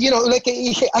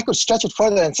could stretch it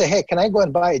further and say, hey, can I go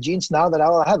and buy jeans now that I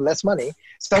will have less money?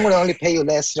 So I'm going to only pay you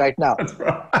less right now. That's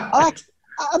right.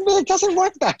 I mean, it doesn't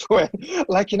work that way.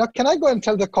 Can I go and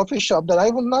tell the coffee shop that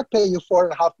I will not pay you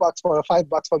 $4.50 or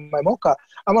 $5 for my mocha?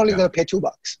 I'm only going to pay $2.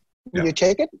 Will you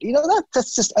take it?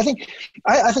 That's just, I think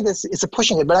it's a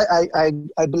pushing it, but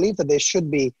I believe that they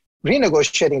should be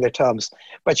renegotiating the terms.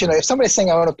 But, if somebody's saying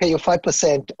I want to pay you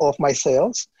 5% of my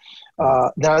sales,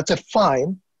 now it's a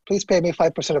fine. Please pay me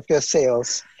 5% of your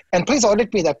sales. And please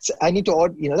audit me. I need to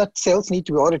audit. That sales need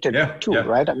to be audited too,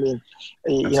 right? I mean,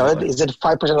 is it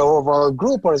 5% of the overall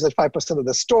group or is it 5% of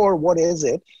the store? What is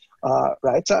it,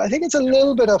 right? So I think it's a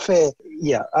little bit of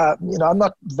I'm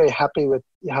not very happy with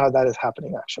how that is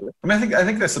happening. Actually, I mean, I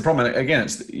think that's the problem. And again,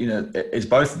 it's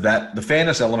both that the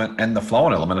fairness element and the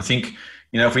flow-on element. I think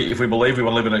if we believe we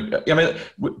want to live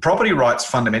in property rights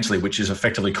fundamentally, which is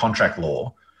effectively contract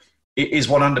law, is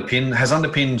what has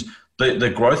underpinned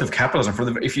the growth of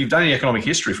capitalism. If you've done any economic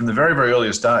history from the very, very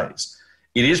earliest days,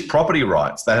 it is property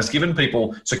rights that has given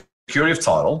people security of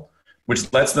title,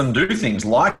 which lets them do things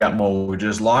like get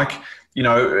mortgages, like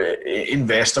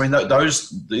invest. I mean,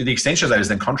 the extension of that is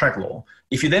then contract law.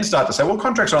 If you then start to say, well,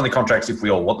 contracts are only contracts if we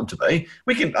all want them to be,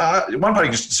 we can. One party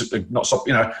just not stop.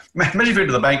 Imagine if you went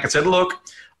to the bank and said, look,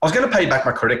 I was going to pay back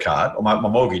my credit card or my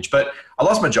mortgage, but I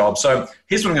lost my job, so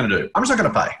here's what I'm going to do. I'm just not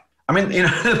going to pay. I mean,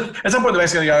 at some point the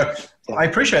bank's going to go, I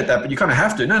appreciate that, but you kind of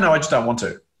have to. No, I just don't want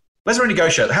to. Let's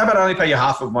renegotiate. How about I only pay you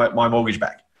half of my mortgage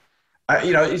back?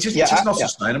 It's just not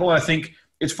sustainable. I think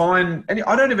it's fine. And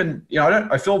I don't even,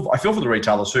 I feel for the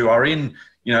retailers who are in,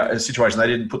 a situation they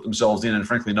didn't put themselves in and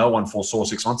frankly no one foresaw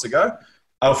 6 months ago.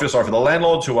 I feel sorry for the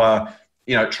landlords who are,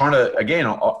 trying to, again,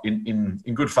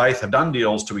 in good faith have done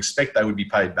deals to expect they would be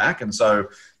paid back. And so,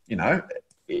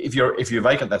 if you're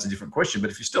vacant, that's a different question. But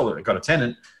if you still got a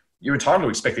tenant, you're entitled to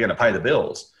expect they're going to pay the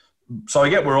bills. So I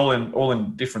get we're all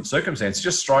in different circumstances. It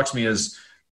just strikes me as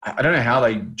I don't know how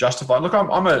they justify. Look,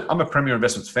 I'm a Premier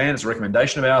Investments fan. It's a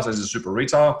recommendation of ours as a super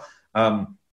retail.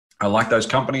 I like those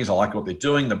companies. I like what they're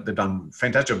doing. They've done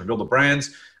fantastic to build the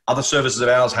brands. Other services of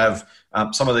ours have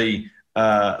some of the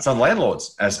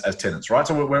landlords as tenants, right?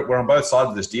 So we're on both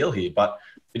sides of this deal here. But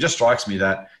it just strikes me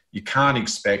that you can't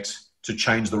expect to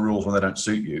change the rules when they don't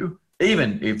suit you,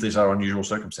 even if these are unusual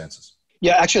circumstances.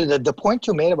 Yeah, actually, the point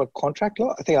you made about contract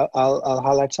law, I think I'll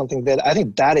highlight something there. I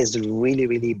think that is really,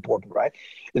 really important, right?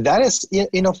 That is,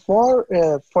 for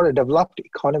a developed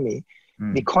economy,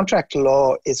 the contract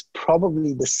law is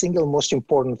probably the single most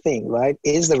important thing, right?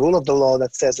 It is the rule of the law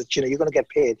that says that, you're going to get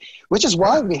paid, which is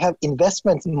why we have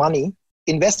investment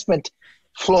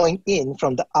flowing in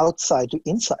from the outside to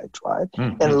inside, right?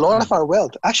 And a lot of our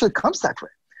wealth actually comes that way.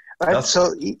 Right.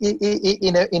 So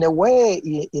in a way,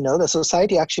 the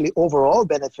society actually overall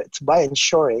benefits by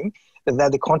ensuring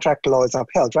that the contract law is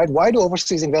upheld, right? Why do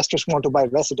overseas investors want to buy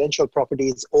residential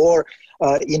properties or,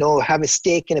 have a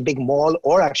stake in a big mall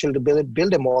or actually to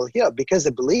build a mall here? Because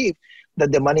they believe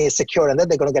that their money is secure and that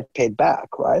they're going to get paid back,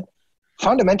 right?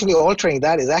 Fundamentally altering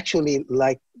that is actually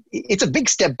it's a big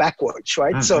step backwards,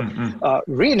 right?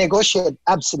 Renegotiate,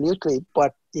 absolutely.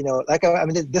 But,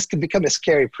 this could become a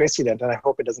scary precedent, and I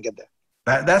hope it doesn't get there.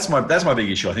 That's my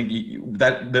big issue. I think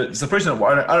it's the precedent.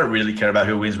 I don't really care about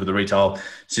who wins with the retail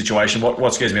situation.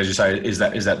 What scares me, as you say, is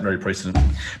that very precedent.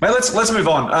 Mate, let's move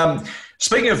on.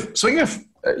 Speaking of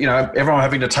everyone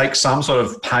having to take some sort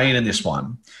of pain in this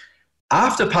one.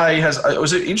 Afterpay it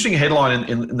was an interesting headline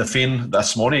in the Fin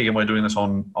this morning. Again, we're doing this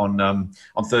on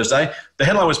Thursday. The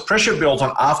headline was pressure built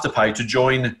on Afterpay to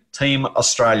join Team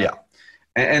Australia,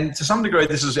 and to some degree,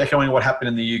 this is echoing what happened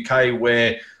in the UK,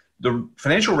 where the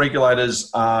financial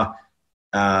regulators are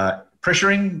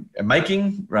pressuring,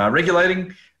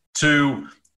 regulating to,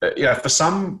 for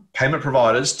some payment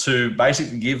providers to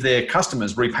basically give their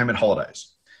customers repayment holidays.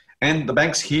 And the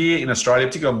banks here in Australia,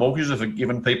 particularly mortgages, have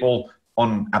given people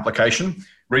on application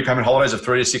repayment holidays of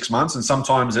 3 to 6 months. And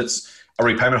sometimes it's a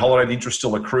repayment holiday, the interest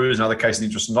still accrues. In other cases, the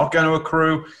interest is not going to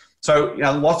accrue. So,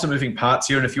 lots of moving parts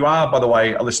here. And if you are, by the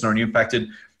way, a listener and you impacted,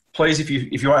 please, if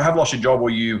you have lost your job or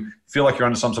you feel like you're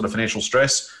under some sort of financial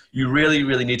stress, you really,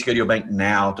 really need to go to your bank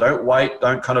now. Don't wait.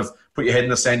 Don't kind of put your head in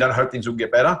the sand. Don't hope things will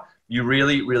get better. You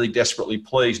really, really desperately,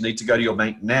 please, need to go to your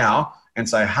bank now and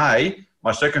say, hey,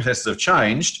 my circumstances have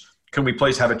changed. Can we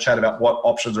please have a chat about what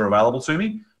options are available to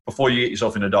me before you get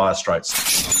yourself into dire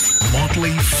straits?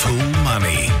 Motley Fool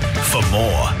Money. For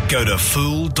more, go to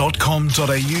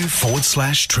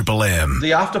fool.com.au/Triple M.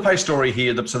 The Afterpay story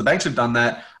here, so the banks have done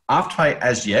that. Afterpay,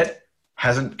 as yet,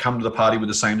 hasn't come to the party with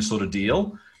the same sort of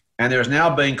deal. And there has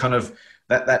now been kind of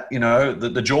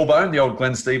the jawbone, the old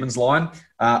Glenn Stevens line,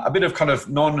 a bit of kind of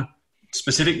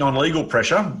non-specific, non-legal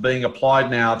pressure being applied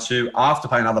now to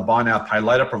Afterpay and other buy now, pay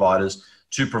later providers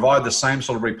to provide the same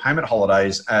sort of repayment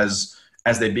holidays as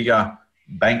their bigger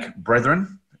bank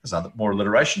brethren. There's more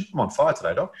alliteration. I'm on fire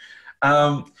today, Doc.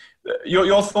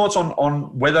 Your thoughts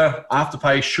on whether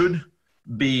Afterpay should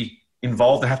be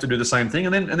involved and have to do the same thing,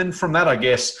 and then from that, I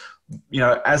guess,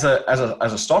 as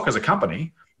a stock, as a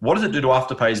company, what does it do to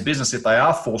Afterpay's business if they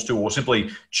are forced to, or simply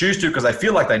choose to because they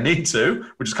feel like they need to,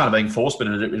 which is kind of being forced, but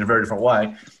in a very different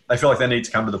way. They feel like they need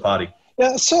to come to the party.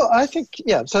 Yeah, so I think,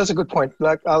 so that's a good point.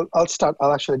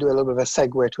 I'll actually do a little bit of a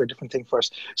segue to a different thing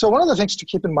first. So one of the things to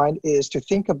keep in mind is to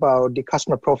think about the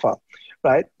customer profile,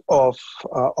 right, of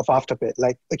Afterpay.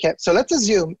 So let's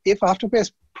assume if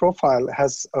Afterpay's profile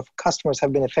of customers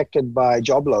have been affected by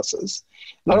job losses,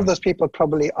 a lot of those people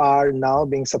probably are now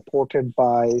being supported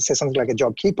by, say, something like a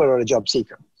job keeper or a job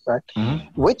seeker, right?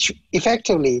 Mm-hmm. Which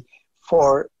effectively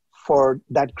for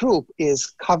that group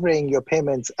is covering your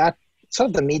payments at sort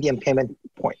of the medium payment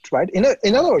point, right?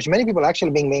 In other words, many people are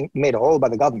actually being made whole by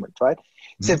the government, right?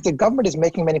 Mm-hmm. So if the government is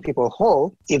making many people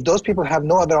whole, if those people have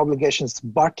no other obligations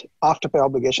but Afterpay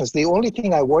obligations, the only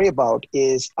thing I worry about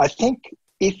is, I think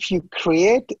if you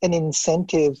create an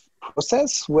incentive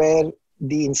process where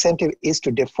the incentive is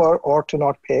to defer or to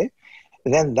not pay,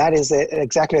 then that is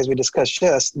exactly as we discussed,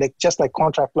 just like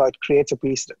contract law, it creates a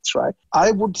precedence, right?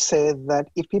 I would say that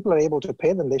if people are able to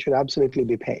pay, then they should absolutely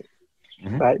be paying.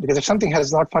 Mm-hmm. Right? Because if something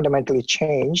has not fundamentally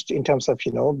changed in terms of,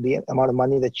 the amount of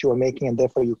money that you are making and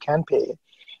therefore you can pay,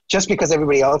 just because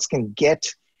everybody else can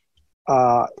get,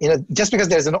 just because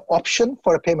there's an option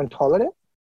for a payment holiday,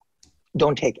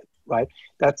 don't take it, right?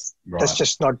 That's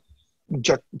just not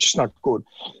good.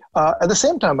 At the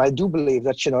same time, I do believe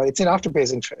that, it's in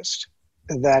Afterpay's interest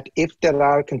that if there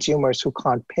are consumers who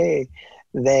can't pay,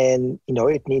 then,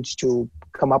 it needs to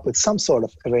come up with some sort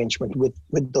of arrangement with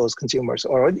those consumers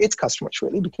or its customers,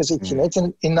 really, because it's, it's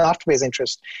in Afterpay's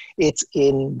interest. It's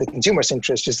in the consumer's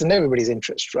interest. It's in everybody's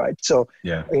interest, right? So,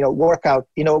 work out,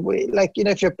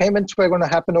 if your payments were going to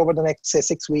happen over the next, say,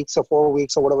 6 weeks or 4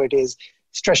 weeks or whatever it is,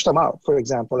 stretch them out, for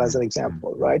example, as an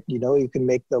example, right? You can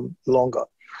make them longer.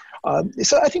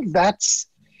 So I think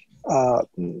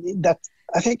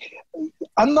I think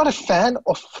I'm not a fan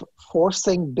of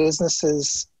forcing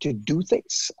businesses to do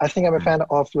things. I think I'm a fan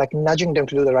of nudging them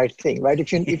to do the right thing, right?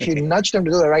 If you nudge them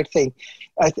to do the right thing,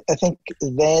 I think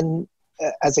then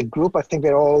as a group, I think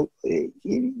we're all,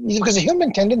 because the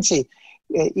human tendency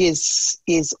is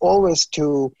always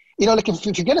to,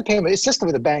 if you get a payment, it's just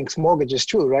with the banks, mortgages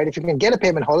too, right? If you can get a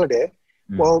payment holiday,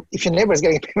 well, if your neighbor is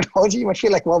getting a payment holiday, you might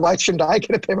feel like, well, why shouldn't I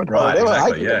get a payment holiday? Exactly, well,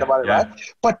 I can get the money, right?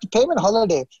 But the payment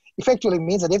holiday effectively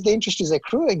means that if the interest is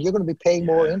accruing, you're going to be paying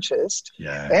more interest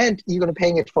and you're going to be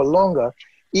paying it for longer.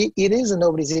 it is in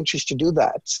nobody's interest to do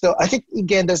that. So I think,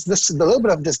 again, there's a little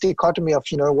bit of this dichotomy of,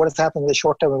 what is happening in the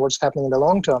short term and what's happening in the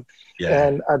long term. Yeah.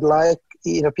 And I'd like,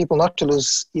 people not to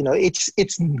lose,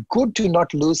 it's good to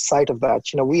not lose sight of that.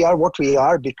 We are what we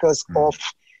are because of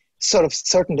sort of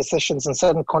certain decisions and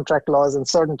certain contract laws and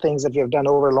certain things that we have done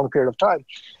over a long period of time.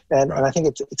 And I think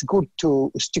it's good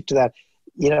to stick to that.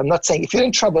 I'm not saying if you're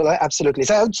in trouble, absolutely.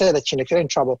 So I would say that, if you're in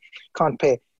trouble, can't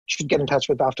pay, should get in touch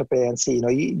with Afterpay and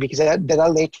see, because there are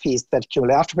late fees that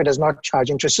accumulate. Afterpay does not charge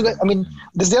interest. So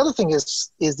there's the other thing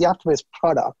is the Afterpay's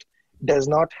product does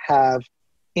not have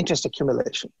interest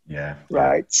accumulation. Yeah.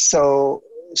 Right. So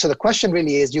the question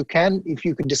really is, if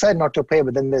you could decide not to pay,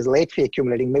 but then there's late fee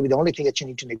accumulating, maybe the only thing that you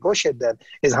need to negotiate then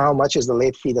is how much is the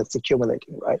late fee that's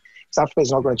accumulating, right? Because Afterpay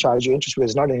is not going to charge you interest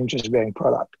because it's not an interest-bearing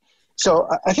product. So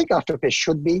I think Afterpay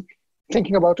should be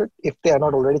thinking about it. If they are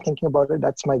not already thinking about it,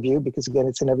 that's my view, because again,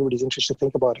 it's in everybody's interest to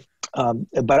think about it.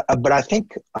 But I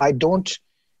think I don't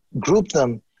group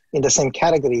them in the same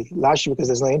category, largely because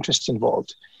there's no interest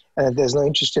involved. And if there's no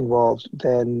interest involved,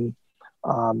 then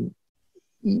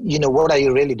what are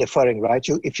you really deferring, right?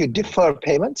 If you defer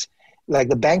payments, like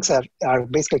the banks are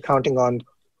basically counting on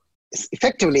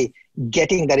effectively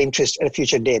getting that interest at a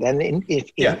future date. And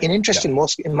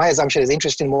in my assumption is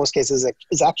interest in most cases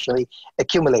is actually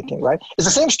accumulating, right? It's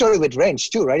the same story with rents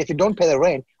too, right? If you don't pay the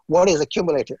rent, what is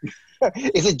accumulating?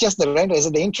 Is it just the rent or is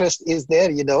it the interest is there,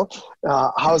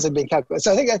 how is it being calculated?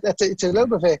 So I think it's a little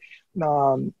bit of a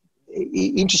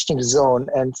interesting zone.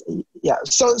 And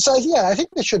so I think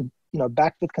they should,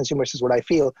 back with consumers is what I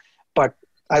feel, but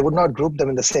I would not group them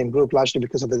in the same group, largely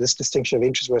because of this distinction of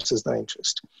interest versus no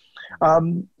interest.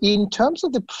 In terms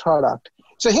of the product,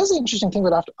 so here's the interesting thing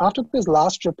with Afterpay's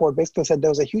last report basically said there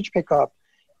was a huge pickup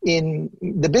in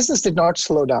the business did not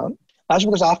slow down,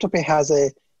 largely because Afterpay has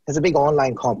a big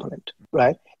online component,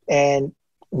 right? And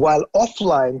while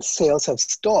offline sales have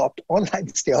stopped,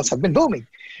 online sales have been booming.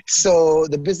 So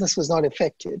the business was not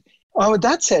affected. With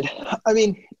that said,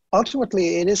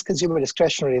 ultimately it is consumer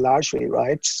discretionary largely,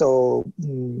 right? So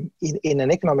in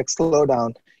an economic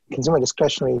slowdown, consumer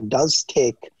discretionary does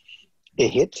take a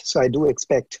hit. So I do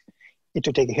expect it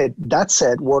to take a hit. That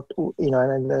said, and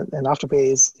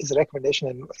Afterpay is a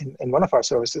recommendation in one of our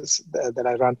services that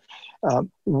I run.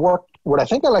 What I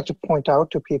think I like to point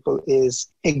out to people is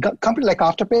a company like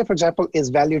Afterpay, for example, is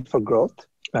valued for growth.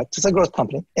 Right? It's a growth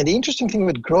company. And the interesting thing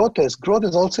with growth is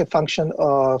also a function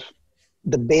of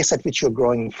the base at which you're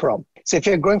growing from. So if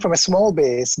you're growing from a small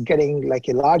base, getting like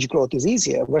a large growth is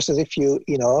easier versus if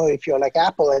you're like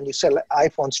Apple and you sell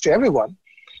iPhones to everyone.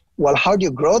 Well, how do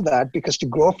you grow that? Because to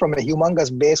grow from a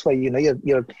humongous base where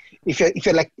if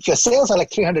your sales are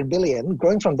like 300 billion,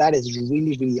 growing from that is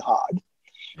really, really hard.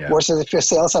 Yeah. Versus if your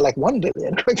sales are like 1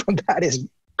 billion, growing from that is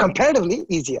comparatively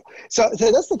easier. So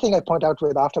that's the thing I point out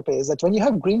with Afterpay is that when you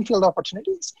have greenfield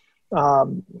opportunities,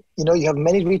 you have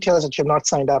many retailers that you have not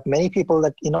signed up, many people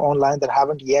that online that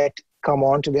haven't yet come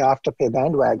on to the Afterpay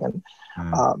bandwagon.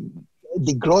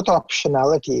 The growth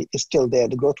optionality is still there.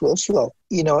 The growth will slow.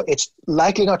 It's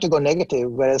likely not to go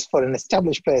negative, whereas for an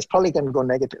established player, it's probably going to go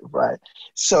negative, right?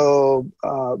 So,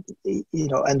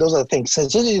 and those are the things. So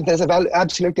there's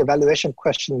absolutely a valuation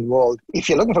question involved. If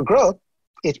you're looking for growth,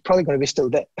 it's probably going to be still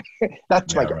there.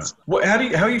 That's my guess. Well,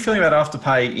 how are you feeling about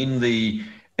Afterpay in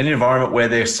an environment where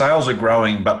their sales are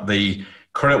growing, but the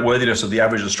credit worthiness of the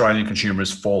average Australian consumer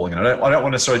is falling? And I don't want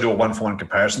to necessarily do a one-for-one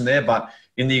comparison there, but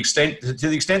to the extent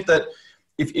that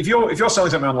if you're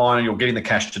selling something online and you're getting the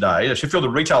cash today, if you're the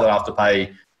retailer that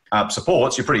Afterpay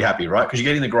supports, you're pretty happy, right? Because you're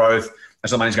getting the growth and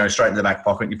some money's going straight in the back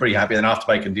pocket. You're pretty happy, and then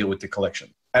Afterpay can deal with the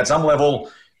collection. At some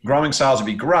level, growing sales would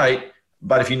be great,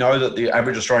 but if you know that the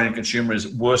average Australian consumer is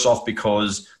worse off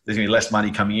because there's going to be less money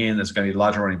coming in, there's going to be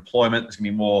larger unemployment, there's going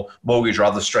to be more mortgage or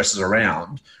other stresses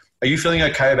around, are you feeling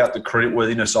okay about the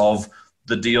creditworthiness of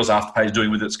the deals Afterpay is doing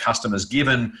with its customers,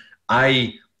 given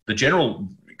A, the general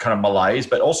kind of malaise,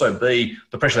 but also B,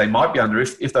 the pressure they might be under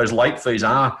if those late fees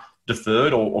are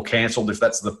deferred or cancelled, if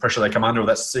that's the pressure they come under or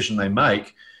that's the decision they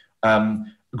make,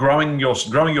 growing your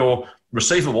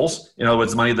receivables, in other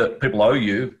words, the money that people owe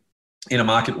you in a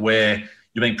market where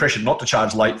you're being pressured not to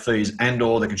charge late fees and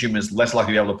or the consumer is less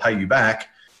likely to be able to pay you back,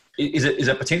 is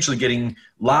it potentially getting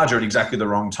larger at exactly the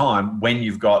wrong time when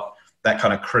you've got that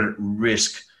kind of credit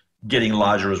risk getting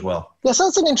larger as well? Yes,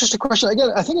 that's an interesting question.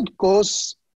 Again, I think it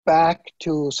goes back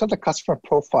to sort of the customer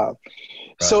profile.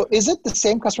 Right. So is it the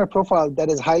same customer profile that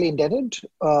is highly indebted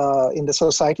in the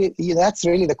society? That's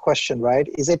really the question, right?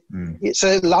 Is it?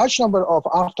 So a large number of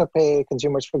Afterpay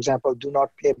consumers, for example, do not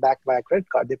pay back by a credit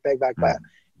card. They pay back by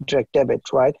direct debit,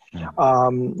 right?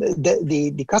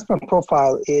 The customer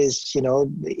profile is,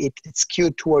 it's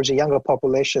skewed towards a younger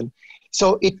population.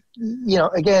 So it,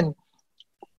 again,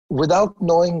 without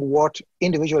knowing what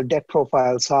individual debt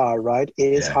profiles are, right,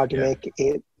 it is hard to make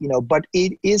it, but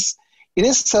it is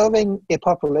serving a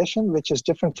population which is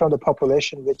different from the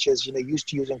population which is, used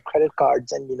to using credit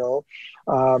cards and,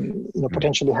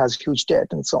 potentially has huge debt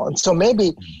and so on. So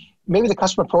maybe the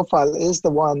customer profile is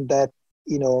the one that,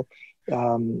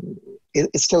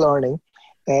 is still earning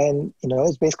and,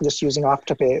 is basically just using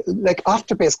Afterpay. Like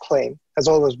Afterpay's claim has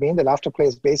always been that Afterpay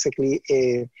is basically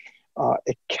a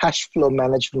cash flow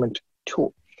management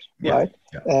tool, right?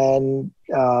 Yeah. And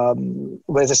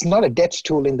whereas it's not a debt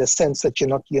tool in the sense that you're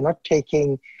not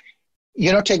taking a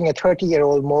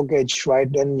 30-year-old mortgage, right?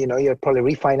 And you're probably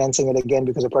refinancing it again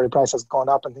because the property price has gone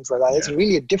up and things like that. Yeah. It's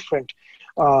really a different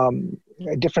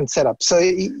setup. So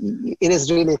it is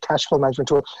really a cash flow management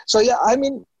tool. So yeah, I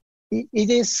mean, it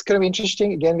is kind of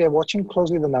interesting. Again, we are watching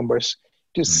closely the numbers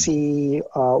to see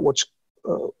how,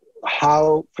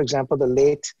 for example,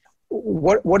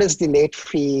 what is the late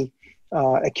fee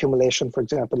accumulation, for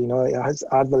example?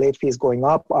 Are the late fees going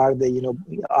up? Are they,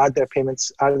 are there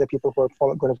payments? Are there people who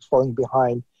are going to falling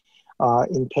behind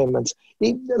in payments?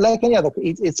 Like any other,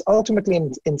 it's ultimately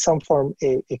in some form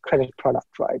a credit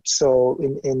product, right? So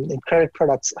in credit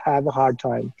products have a hard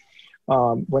time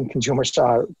when consumers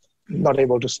are not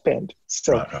able to spend.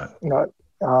 So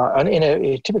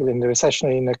and typically in the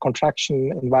recession, in a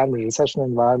contraction environment, recession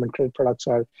environment, credit products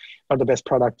are the best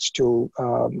products to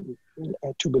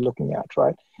be looking at,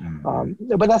 right?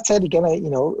 Mm-hmm. But that said, again,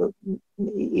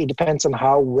 it depends on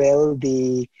how well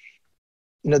their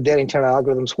internal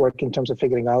algorithms work in terms of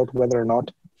figuring out whether or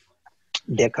not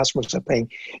their customers are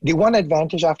paying. The one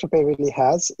advantage Afterpay really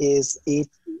has is if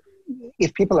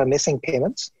people are missing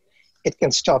payments, it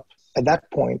can stop at that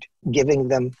point giving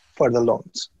them further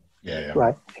loans. Yeah.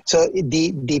 Right. So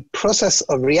the process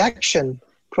of reaction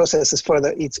process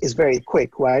is very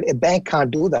quick, right? A bank can't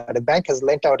do that. A bank has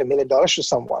lent out $1 million to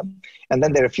someone and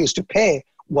then they refuse to pay.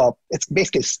 Well, it's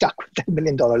basically stuck with that $1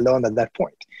 million loan at that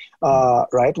point,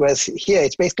 right? Whereas here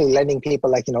it's basically lending people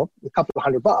like, a couple of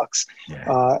 $100,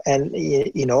 and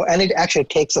it actually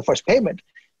takes the first payment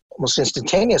almost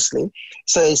instantaneously.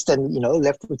 So it's then,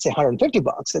 left with say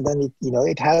 $150, and then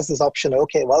it has this option.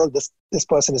 Okay, well, this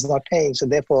person is not paying, so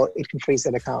therefore it can freeze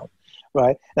that account,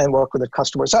 right? And work with the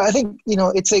customer. So I think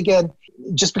it's again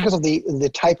just because of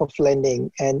the type of lending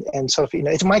and sort of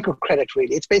it's microcredit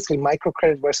really. It's basically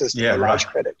microcredit versus large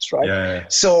credits, right? Yeah.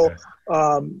 So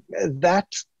that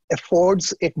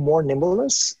affords it more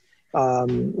nimbleness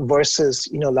versus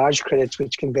large credits,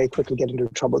 which can very quickly get into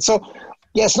trouble. So.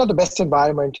 Yeah, it's not the best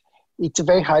environment. It's a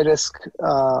very high-risk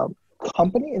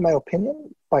company, in my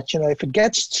opinion. But, if it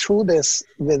gets through this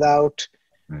without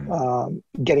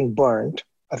getting burned,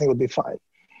 I think it'll be fine,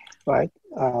 right?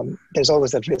 There's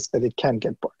always that risk that it can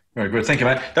get burned. Very good. Thank you,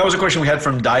 mate. That was a question we had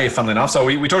from Dave, funnily enough. So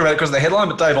we talked about it because of the headline,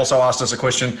 but Dave also asked us a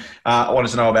question I wanted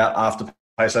to know about Afterpay.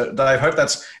 So, Dave, hope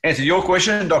that's answered your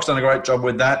question. Doc's done a great job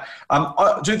with that.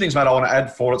 Two things, mate, I want to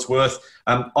add for what it's worth.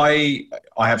 I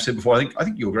have said before, I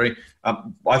think you agree.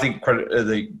 I think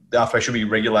the Afterpay should be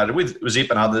regulated with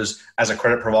Zip and others as a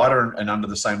credit provider and under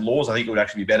the same laws. I think it would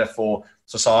actually be better for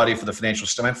society, for the financial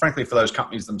system, and frankly for those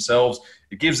companies themselves.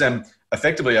 It gives them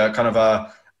effectively a kind of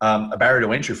a barrier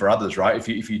to entry for others, right?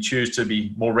 If you choose to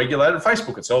be more regulated,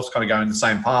 Facebook itself is kind of going the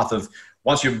same path of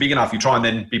once you're big enough, you try and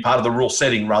then be part of the rule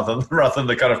setting rather than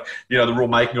the kind of the rule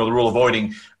making or the rule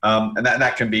avoiding, and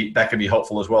that can be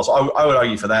helpful as well. So I would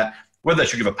argue for that. Whether they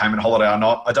should give a payment holiday or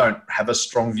not, I don't have a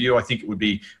strong view. I think it would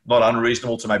be not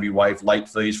unreasonable to maybe waive late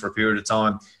fees for a period of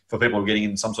time for people who are getting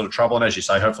in some sort of trouble. And as you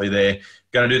say, hopefully they're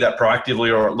going to do that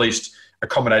proactively or at least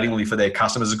accommodatingly for their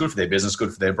customers. It's good for their business,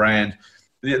 good for their brand.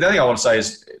 The other thing I want to say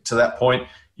is, to that point,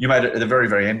 you made it at the very,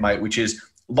 very end, mate, which is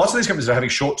lots of these companies are having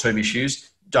short-term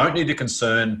issues, don't need to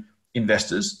concern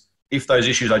investors if those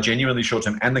issues are genuinely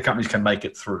short-term and the companies can make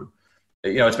it through.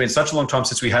 It's been such a long time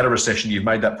since we had a recession. You've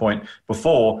made that point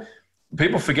before.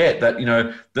 People forget that,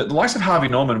 the likes of Harvey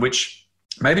Norman, which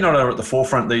maybe not are at the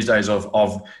forefront these days of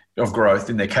growth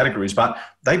in their categories, but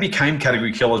they became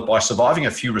category killers by surviving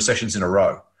a few recessions in a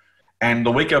row. And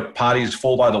the weaker parties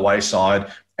fall by the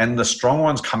wayside and the strong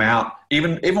ones come out,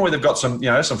 even when they've got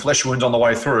some flesh wounds on the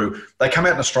way through, they come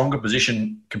out in a stronger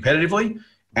position competitively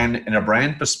and in a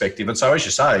brand perspective. And so, as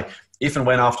you say, if and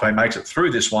when Afterpay makes it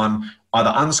through this one,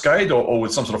 either unscathed or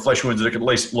with some sort of flesh wounds that it can at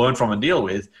least learn from and deal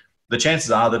with, the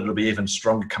chances are that it'll be even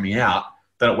stronger coming out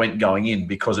than it went going in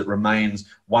because it remains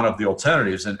one of the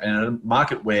alternatives. And in a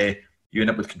market where you end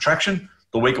up with contraction,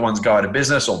 the weaker ones go out of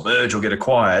business or merge or get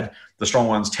acquired, the strong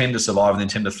ones tend to survive and then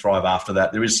tend to thrive after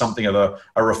that. There is something of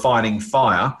a refining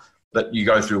fire that you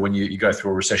go through when you go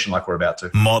through a recession like we're about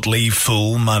to. Motley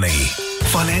Fool Money.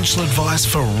 Financial advice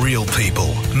for real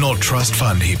people, not trust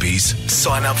fund hippies.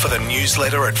 Sign up for the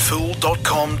newsletter at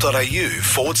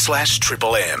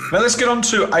fool.com.au/Triple M. Now let's get on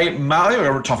to a mailbag. We've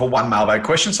got time for one mailbag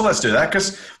question, so let's do that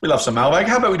because we love some mailbag.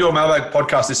 How about we do a mailbag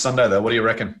podcast this Sunday though? What do you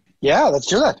reckon? Yeah, let's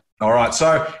do that. All right.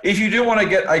 So if you do want to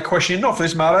get a question, not for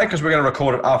this mailbag because we're going to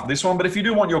record it after this one, but if you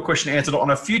do want your question answered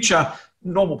on a future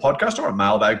normal podcast or a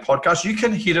mailbag podcast, you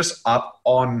can hit us up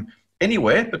on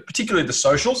anywhere, but particularly the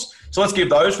socials. So let's give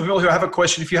those for people who have a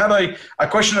question. If you have a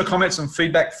question or comment, some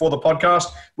feedback for the podcast,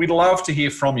 we'd love to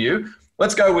hear from you.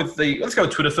 Let's go with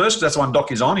Twitter first because that's the one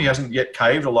Doc is on. He hasn't yet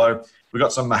caved, although we've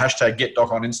got some hashtag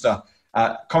GetDoc on Insta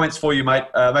comments for you, mate.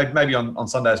 Maybe on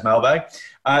Sunday's mailbag.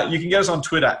 You can get us on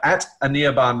Twitter at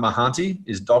Anirban Mahanti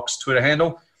is Doc's Twitter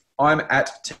handle. I'm at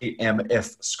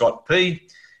TMF Scott P.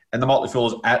 And the Motley Fool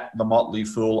is at the Motley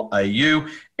Fool AU.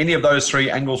 Any of those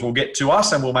three angles will get to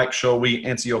us and we'll make sure we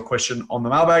answer your question on the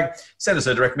mailbag. Send us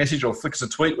a direct message or flick us a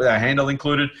tweet with our handle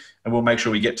included and we'll make sure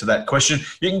we get to that question.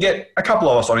 You can get a couple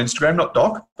of us on Instagram, not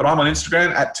Doc, but I'm on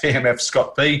Instagram at TMF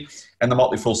Scott P. And the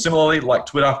Motley Fool similarly, like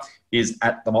Twitter, is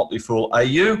at the Motley Fool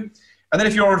AU. And then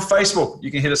if you're on Facebook,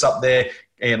 you can hit us up there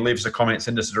and leave us a comment,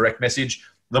 send us a direct message.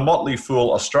 The Motley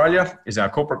Fool Australia is our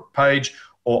corporate page,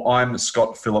 or I'm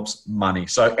Scott Phillips Money.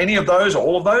 So any of those or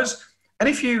all of those. And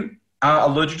if you are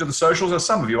allergic to the socials, as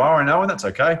some of you are, I know, and that's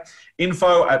okay,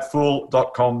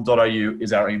 info@fool.com.au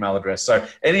is our email address. So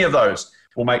any of those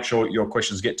will make sure your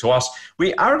questions get to us.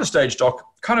 We are at a stage, Doc,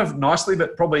 kind of nicely,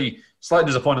 but probably slightly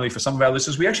disappointingly for some of our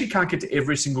listeners, we actually can't get to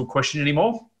every single question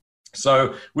anymore.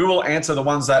 So we will answer the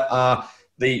ones that are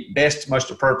the best,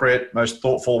 most appropriate, most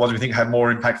thoughtful, ones we think have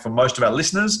more impact for most of our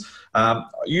listeners.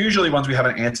 Usually ones we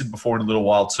haven't answered before in a little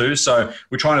while too. So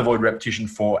we're trying to avoid repetition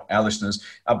for our listeners.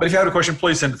 But if you have a question,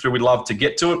 please send it through. We'd love to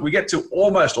get to it. We get to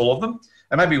almost all of them.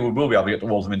 And maybe we will be able to get to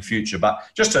all of them in future. But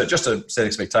just to set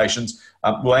expectations,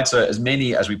 we'll answer as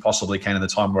many as we possibly can in the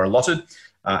time we're allotted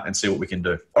and see what we can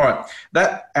do. All right.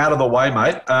 That out of the way,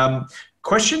 mate.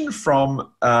 Question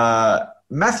from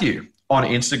Matthew on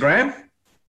Instagram.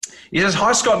 He says,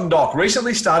 hi, Scott and Doc.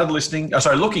 Recently started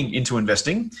looking into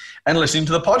investing and listening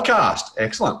to the podcast.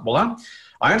 Excellent. Well done.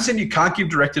 I understand you can't give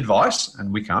direct advice,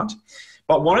 and we can't,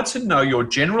 but wanted to know your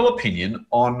general opinion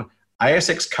on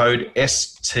ASX code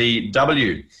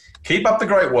STW. Keep up the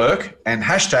great work and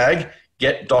hashtag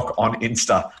get Doc on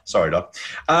Insta. Sorry, Doc.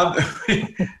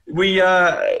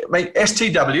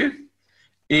 STW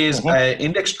is an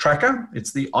index tracker.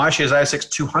 It's the iShares ASX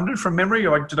 200 from memory.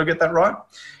 Did I get that right?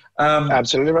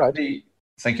 Absolutely right.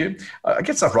 Thank you. I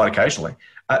get stuff right occasionally.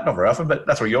 Not very often, but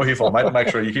that's what you're here for, mate, to make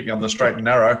sure you keep me on the straight and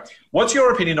narrow. What's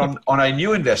your opinion on a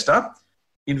new investor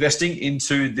investing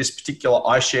into this particular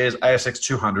iShares ASX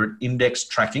 200 index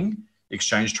tracking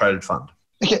exchange traded fund?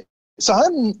 Okay, so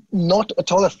I'm not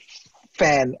at all a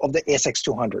fan of the ASX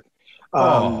 200.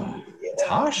 It's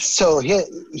harsh. So here's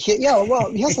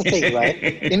the thing, right?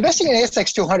 Investing in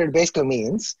ASX 200 basically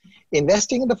means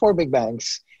investing in the four big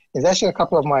banks, investing in a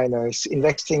couple of miners,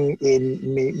 investing in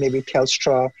maybe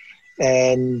Telstra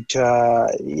and,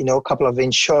 a couple of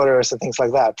insurers and things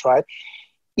like that, right?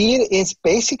 It is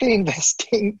basically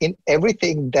investing in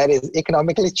everything that is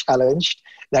economically challenged,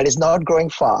 that is not growing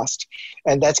fast,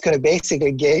 and that's going to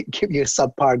basically give you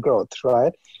subpar growth,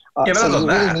 right? Other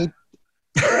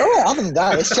than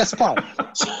that, it's just fun.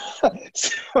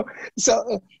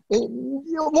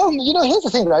 Here's the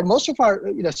thing, right? Most of our,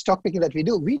 stock picking that we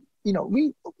do, we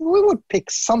would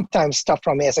pick sometimes stuff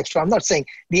from ASX. I'm not saying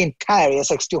the entire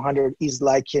ASX 200 is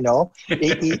like, is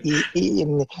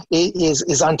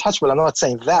untouchable. I'm not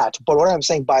saying that. But what I'm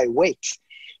saying by weight,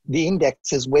 the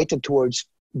index is weighted towards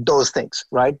those things,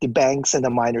 right? The banks and the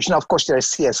miners. Now, of course, there is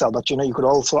CSL, but, you could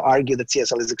also argue that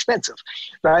CSL is expensive,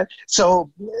 right?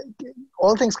 So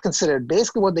all things considered,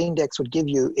 basically what the index would give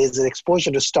you is an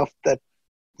exposure to stuff that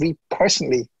we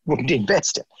personally wouldn't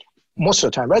invest in most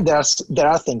of the time, right? There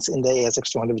are things in the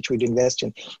ASX 200 which we'd invest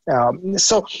in.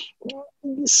 So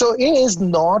it is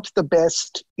not the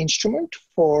best instrument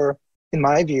in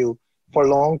my view, for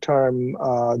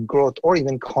long-term growth or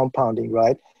even compounding,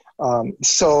 right?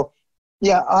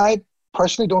 I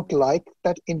personally don't like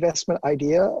that investment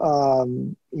idea. I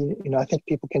think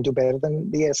people can do better than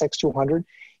the ASX 200.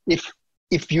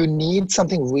 If you need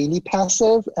something really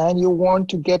passive and you want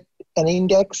to get an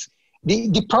index,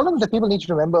 the problem that people need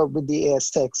to remember with the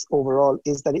ASX overall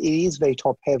is that it is very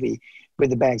top heavy with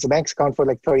the banks. The banks account for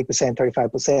like 30%,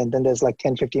 35%. Then there's like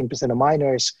 10, 15% of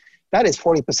miners. That is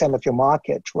 40% of your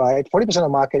market, right? 40%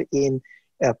 of market in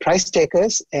price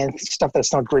takers and stuff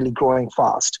that's not really growing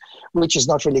fast, which is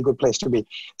not really a good place to be.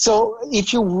 So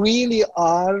if you really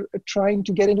are trying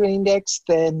to get into an index,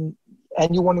 then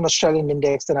and you want an Australian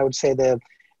index, then I would say the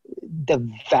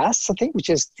VAS, I think, which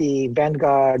is the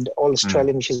Vanguard All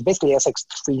Australian, which is basically SX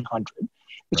 300,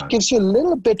 which gives you a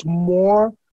little bit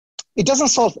more. It doesn't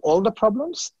solve all the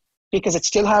problems because it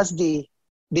still has the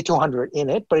 200 in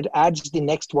it, but it adds the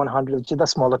next 100 to the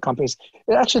smaller companies.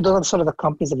 It actually, those are sort of the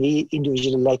companies that we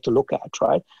individually like to look at,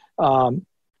 right?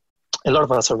 A lot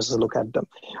of our services look at them.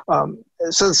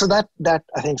 So that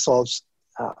I think solves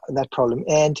that problem.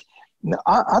 And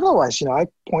otherwise, I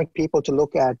point people to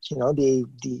look at,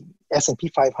 the S&P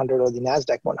 500 or the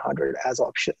NASDAQ 100 as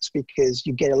options, because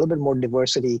you get a little bit more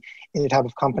diversity in the type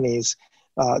of companies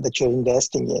that you're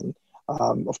investing in.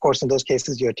 Of course, in those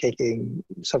cases, you're taking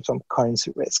some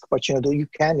currency risk, but you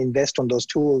can invest on those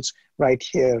tools right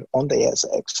here on the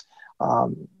ASX.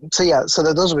 So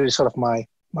those are really sort of my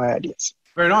ideas.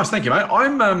 Very nice, thank you, mate.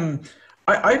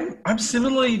 I'm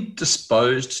similarly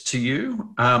disposed to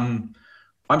you. I'm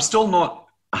still not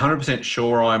 100%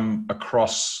 sure I'm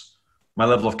across my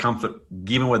level of comfort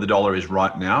given where the dollar is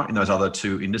right now in those other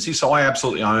two indices. So I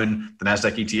absolutely own the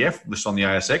NASDAQ ETF listed on the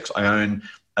ASX. I own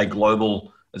a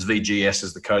global, as VGS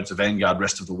as the code, to Vanguard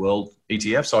Rest of the World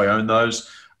ETF. So I own those.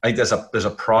 I think there's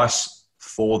a price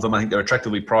for them. I think they're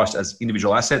attractively priced as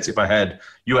individual assets. If I had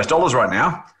US dollars right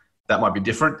now, that might be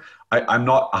different. I'm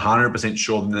not 100%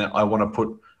 sure that I want to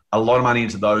put a lot of money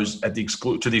into those to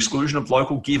the exclusion of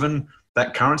local, given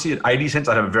that currency. At 80 cents,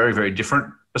 I'd have a very, very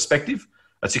different perspective.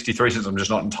 At 63 cents, I'm just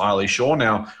not entirely sure.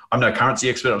 Now, I'm no currency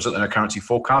expert. I'm certainly no currency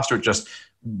forecaster. It just,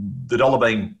 the dollar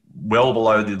being well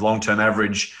below the long-term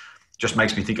average just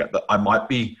makes me think that I might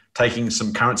be taking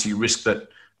some currency risk that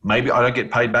maybe I don't get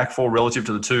paid back for relative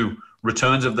to the two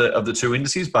returns of the two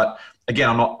indices. But again,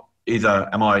 I'm not either.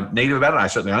 Am I negative about it? I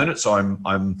certainly own it, so I'm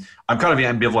kind of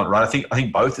ambivalent, right? I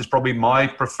think both is probably my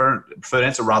preferred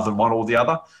answer rather than one or the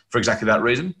other for exactly that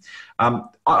reason.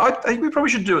 I think we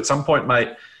probably should do at some point, mate.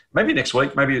 Maybe next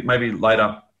week, maybe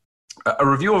later, a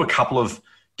review of a couple of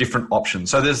different options.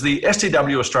 So there's the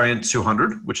STW Australian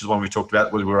 200, which is one we talked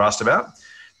about, we were asked about.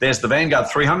 There's the Vanguard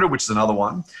 300, which is another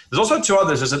one. There's also two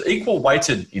others. There's an equal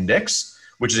weighted index,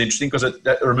 which is interesting because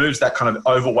it removes that kind of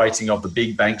overweighting of the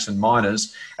big banks and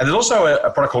miners. And there's also a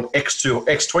product called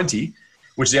X20,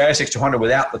 which is the ASX 200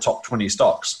 without the top 20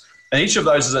 stocks. And each of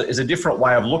those is a different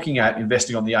way of looking at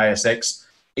investing on the ASX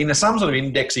in some sort of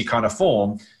indexy kind of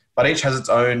form, but each has its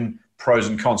own pros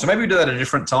and cons. So maybe we do that at a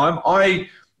different time. I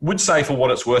would say, for what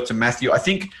it's worth to Matthew, I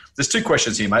think there's two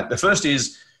questions here, mate. The first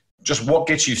is just what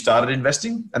gets you started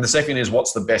investing? And the second is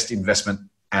what's the best investment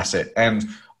asset? And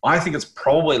I think it's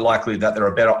probably likely that there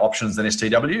are better options than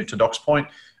STW, to Doc's point,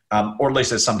 or at least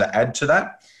there's some to add to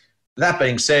that. That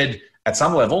being said, at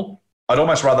some level, I'd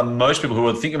almost rather most people who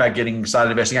are thinking about getting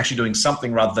started investing actually doing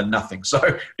something rather than nothing.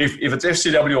 So if it's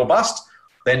STW or bust,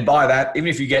 then buy that. Even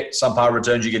if you get subpar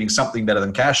returns, you're getting something better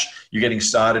than cash. You're getting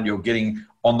started. You're getting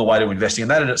on the way to investing.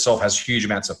 And that in itself has huge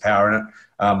amounts of power in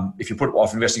it. If you put it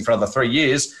off investing for another 3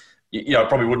 years, it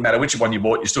probably wouldn't matter which one you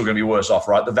bought. You're still going to be worse off,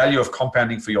 right? The value of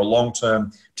compounding for your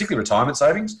long-term, particularly retirement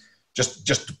savings,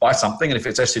 just buy something. And if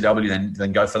it's STW,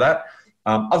 then go for that.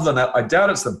 Other than that, I doubt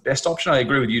it's the best option. I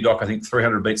agree with you, Doc. I think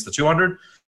 300 beats the 200.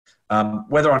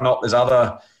 Whether or not there's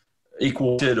other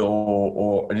equal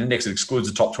or an index that excludes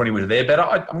the top 20, whether they're better,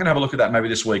 I'm going to have a look at that maybe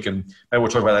this week, and maybe we'll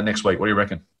talk about that next week. What do you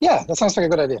reckon? Yeah, that sounds like a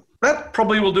good idea. That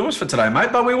probably will do us for today, mate,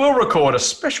 but we will record a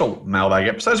special mailbag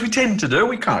episode, as we tend to do.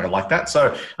 We kind of like that,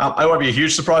 so it won't be a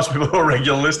huge surprise for people who are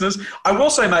regular listeners. I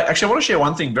will say, mate, actually I want to share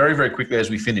one thing very, very quickly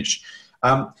as we finish.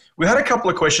 We had a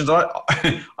couple of questions. I'm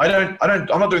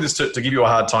not doing this to give you a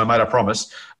hard time, mate, I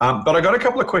promise. But I got a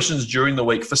couple of questions during the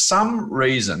week. For some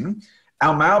reason,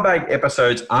 our mailbag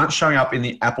episodes aren't showing up in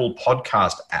the Apple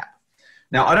Podcast app.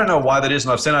 Now, I don't know why that is,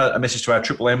 and I've sent a message to our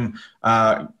Triple M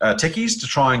techies to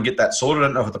try and get that sorted. I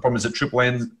don't know if the problem is at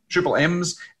Triple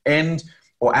M's end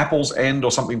or Apple's end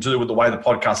or something to do with the way the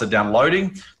podcasts are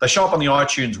downloading. They show up on the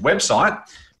iTunes website,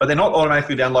 but they're not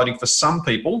automatically downloading for some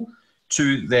people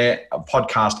to their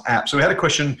podcast app. So we had a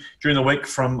question during the week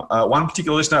from one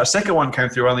particular listener. A second one came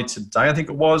through only today, I think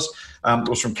it was. It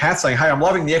was from Kat saying, "Hey, I'm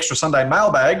loving the extra Sunday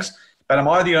mailbags, but am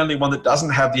I the only one that doesn't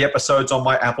have the episodes on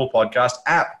my Apple Podcast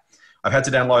app? I've had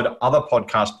to download other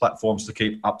podcast platforms to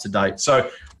keep up to date." So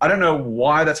I don't know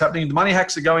why that's happening. The Money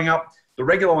Hacks are going up. The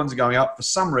regular ones are going up. For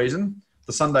some reason,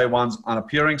 the Sunday ones aren't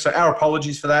appearing. So our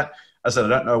apologies for that. As I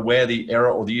said, I don't know where the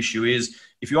error or the issue is.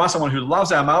 If you are someone who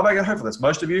loves our mailbag, and hopefully that's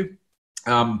most of you,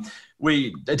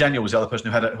 Daniel was the other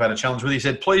person who had a challenge with it. He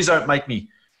said, "Please don't make me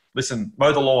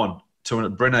mow the lawn to a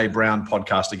Brené Brown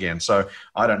podcast again. So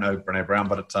I don't know Brené Brown,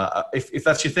 but if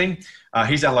that's your thing,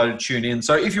 he's downloaded TuneIn.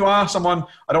 So if you are someone,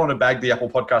 I don't want to bag the Apple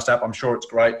Podcast app. I'm sure it's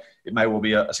great. It may well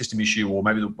be a system issue or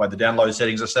maybe the way the download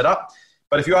settings are set up.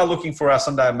 But if you are looking for our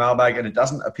Sunday mailbag and it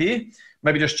doesn't appear,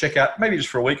 maybe just check out, maybe just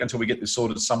for a week until we get this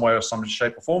sorted some way or some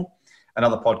shape or form,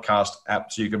 another podcast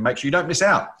app so you can make sure you don't miss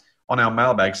out on our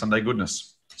mailbag Sunday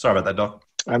goodness. Sorry about that, Doc.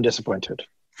 I'm disappointed.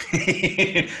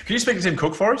 Can you speak to Tim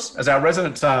Cook for us as our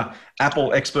resident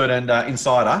Apple expert and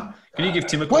insider? Can you give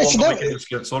Tim a call on the weekend to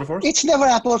get it sorted for us? It's never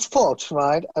Apple's fault,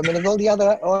 right? I mean, if all the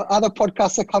other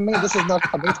podcasts are coming, this is not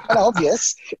coming. It's kind of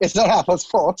obvious. It's not Apple's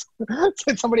fault.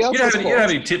 It's somebody else's fault. You don't have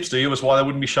any tips, do you, as why they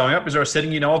wouldn't be showing up? Is there a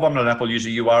setting you know of? I'm not an Apple user.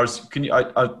 You are. Can you?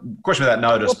 I question without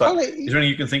notice, but is there anything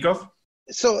you can think of?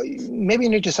 So maybe you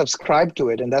need to subscribe to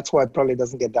it, and that's why it probably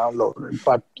doesn't get downloaded.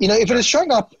 But if it is showing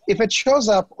up, if it shows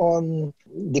up on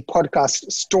the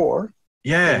podcast store,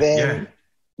 then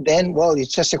well,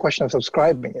 it's just a question of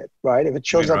subscribing it, right? If it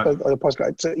shows up on the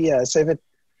podcast, so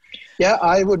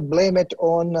I would blame it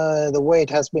on the way it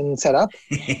has been set up,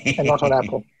 and not on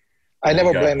Apple. I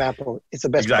never blame Apple. It's the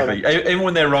best. Exactly. Product. Even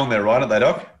when they're wrong, they're right, aren't they,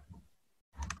 Doc?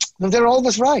 No, they're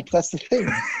always right. That's the thing.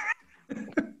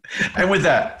 And with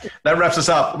that wraps us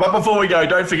up. But before we go,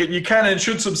 don't forget you can and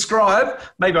should subscribe,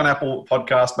 maybe on Apple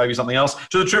Podcast, maybe something else,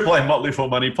 to the Triple M Motley Fool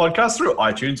Money podcast through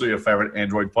iTunes or your favorite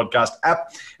Android podcast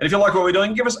app. And if you like what we're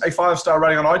doing, give us a 5-star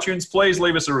rating on iTunes. Please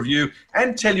leave us a review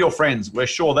and tell your friends. We're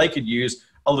sure they could use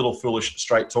a little foolish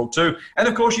straight talk too. And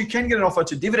of course, you can get an offer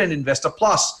to Dividend Investor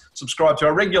Plus. Subscribe to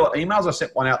our regular emails. I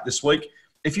sent one out this week.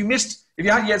 If you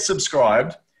aren't yet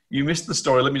subscribed, you missed the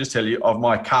story, let me just tell you, of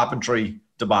my carpentry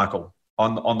debacle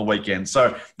on the weekend.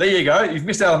 So there you go. You've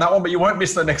missed out on that one, but you won't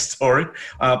miss the next story.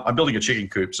 I'm building a chicken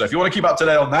coop. So if you want to keep up to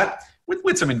date on that,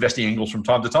 with some investing angles from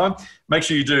time to time, make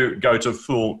sure you do go to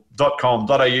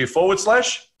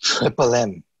fool.com.au/Triple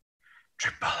M.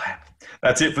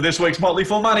 That's it for this week's Motley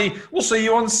Fool Money. We'll see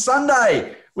you on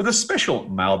Sunday with a special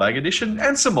mailbag edition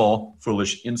and some more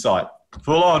foolish insight.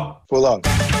 Fool on. Fool on.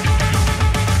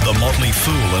 The Motley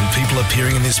Fool and people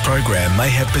appearing in this program may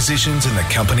have positions in the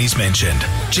companies mentioned.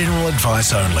 General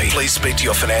advice only. Please speak to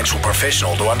your financial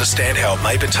professional to understand how it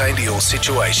may pertain to your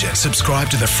situation.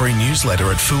 Subscribe to the free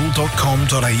newsletter at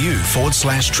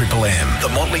fool.com.au/Triple M. The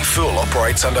Motley Fool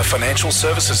operates under Financial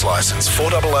Services Licence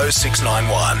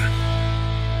 400691.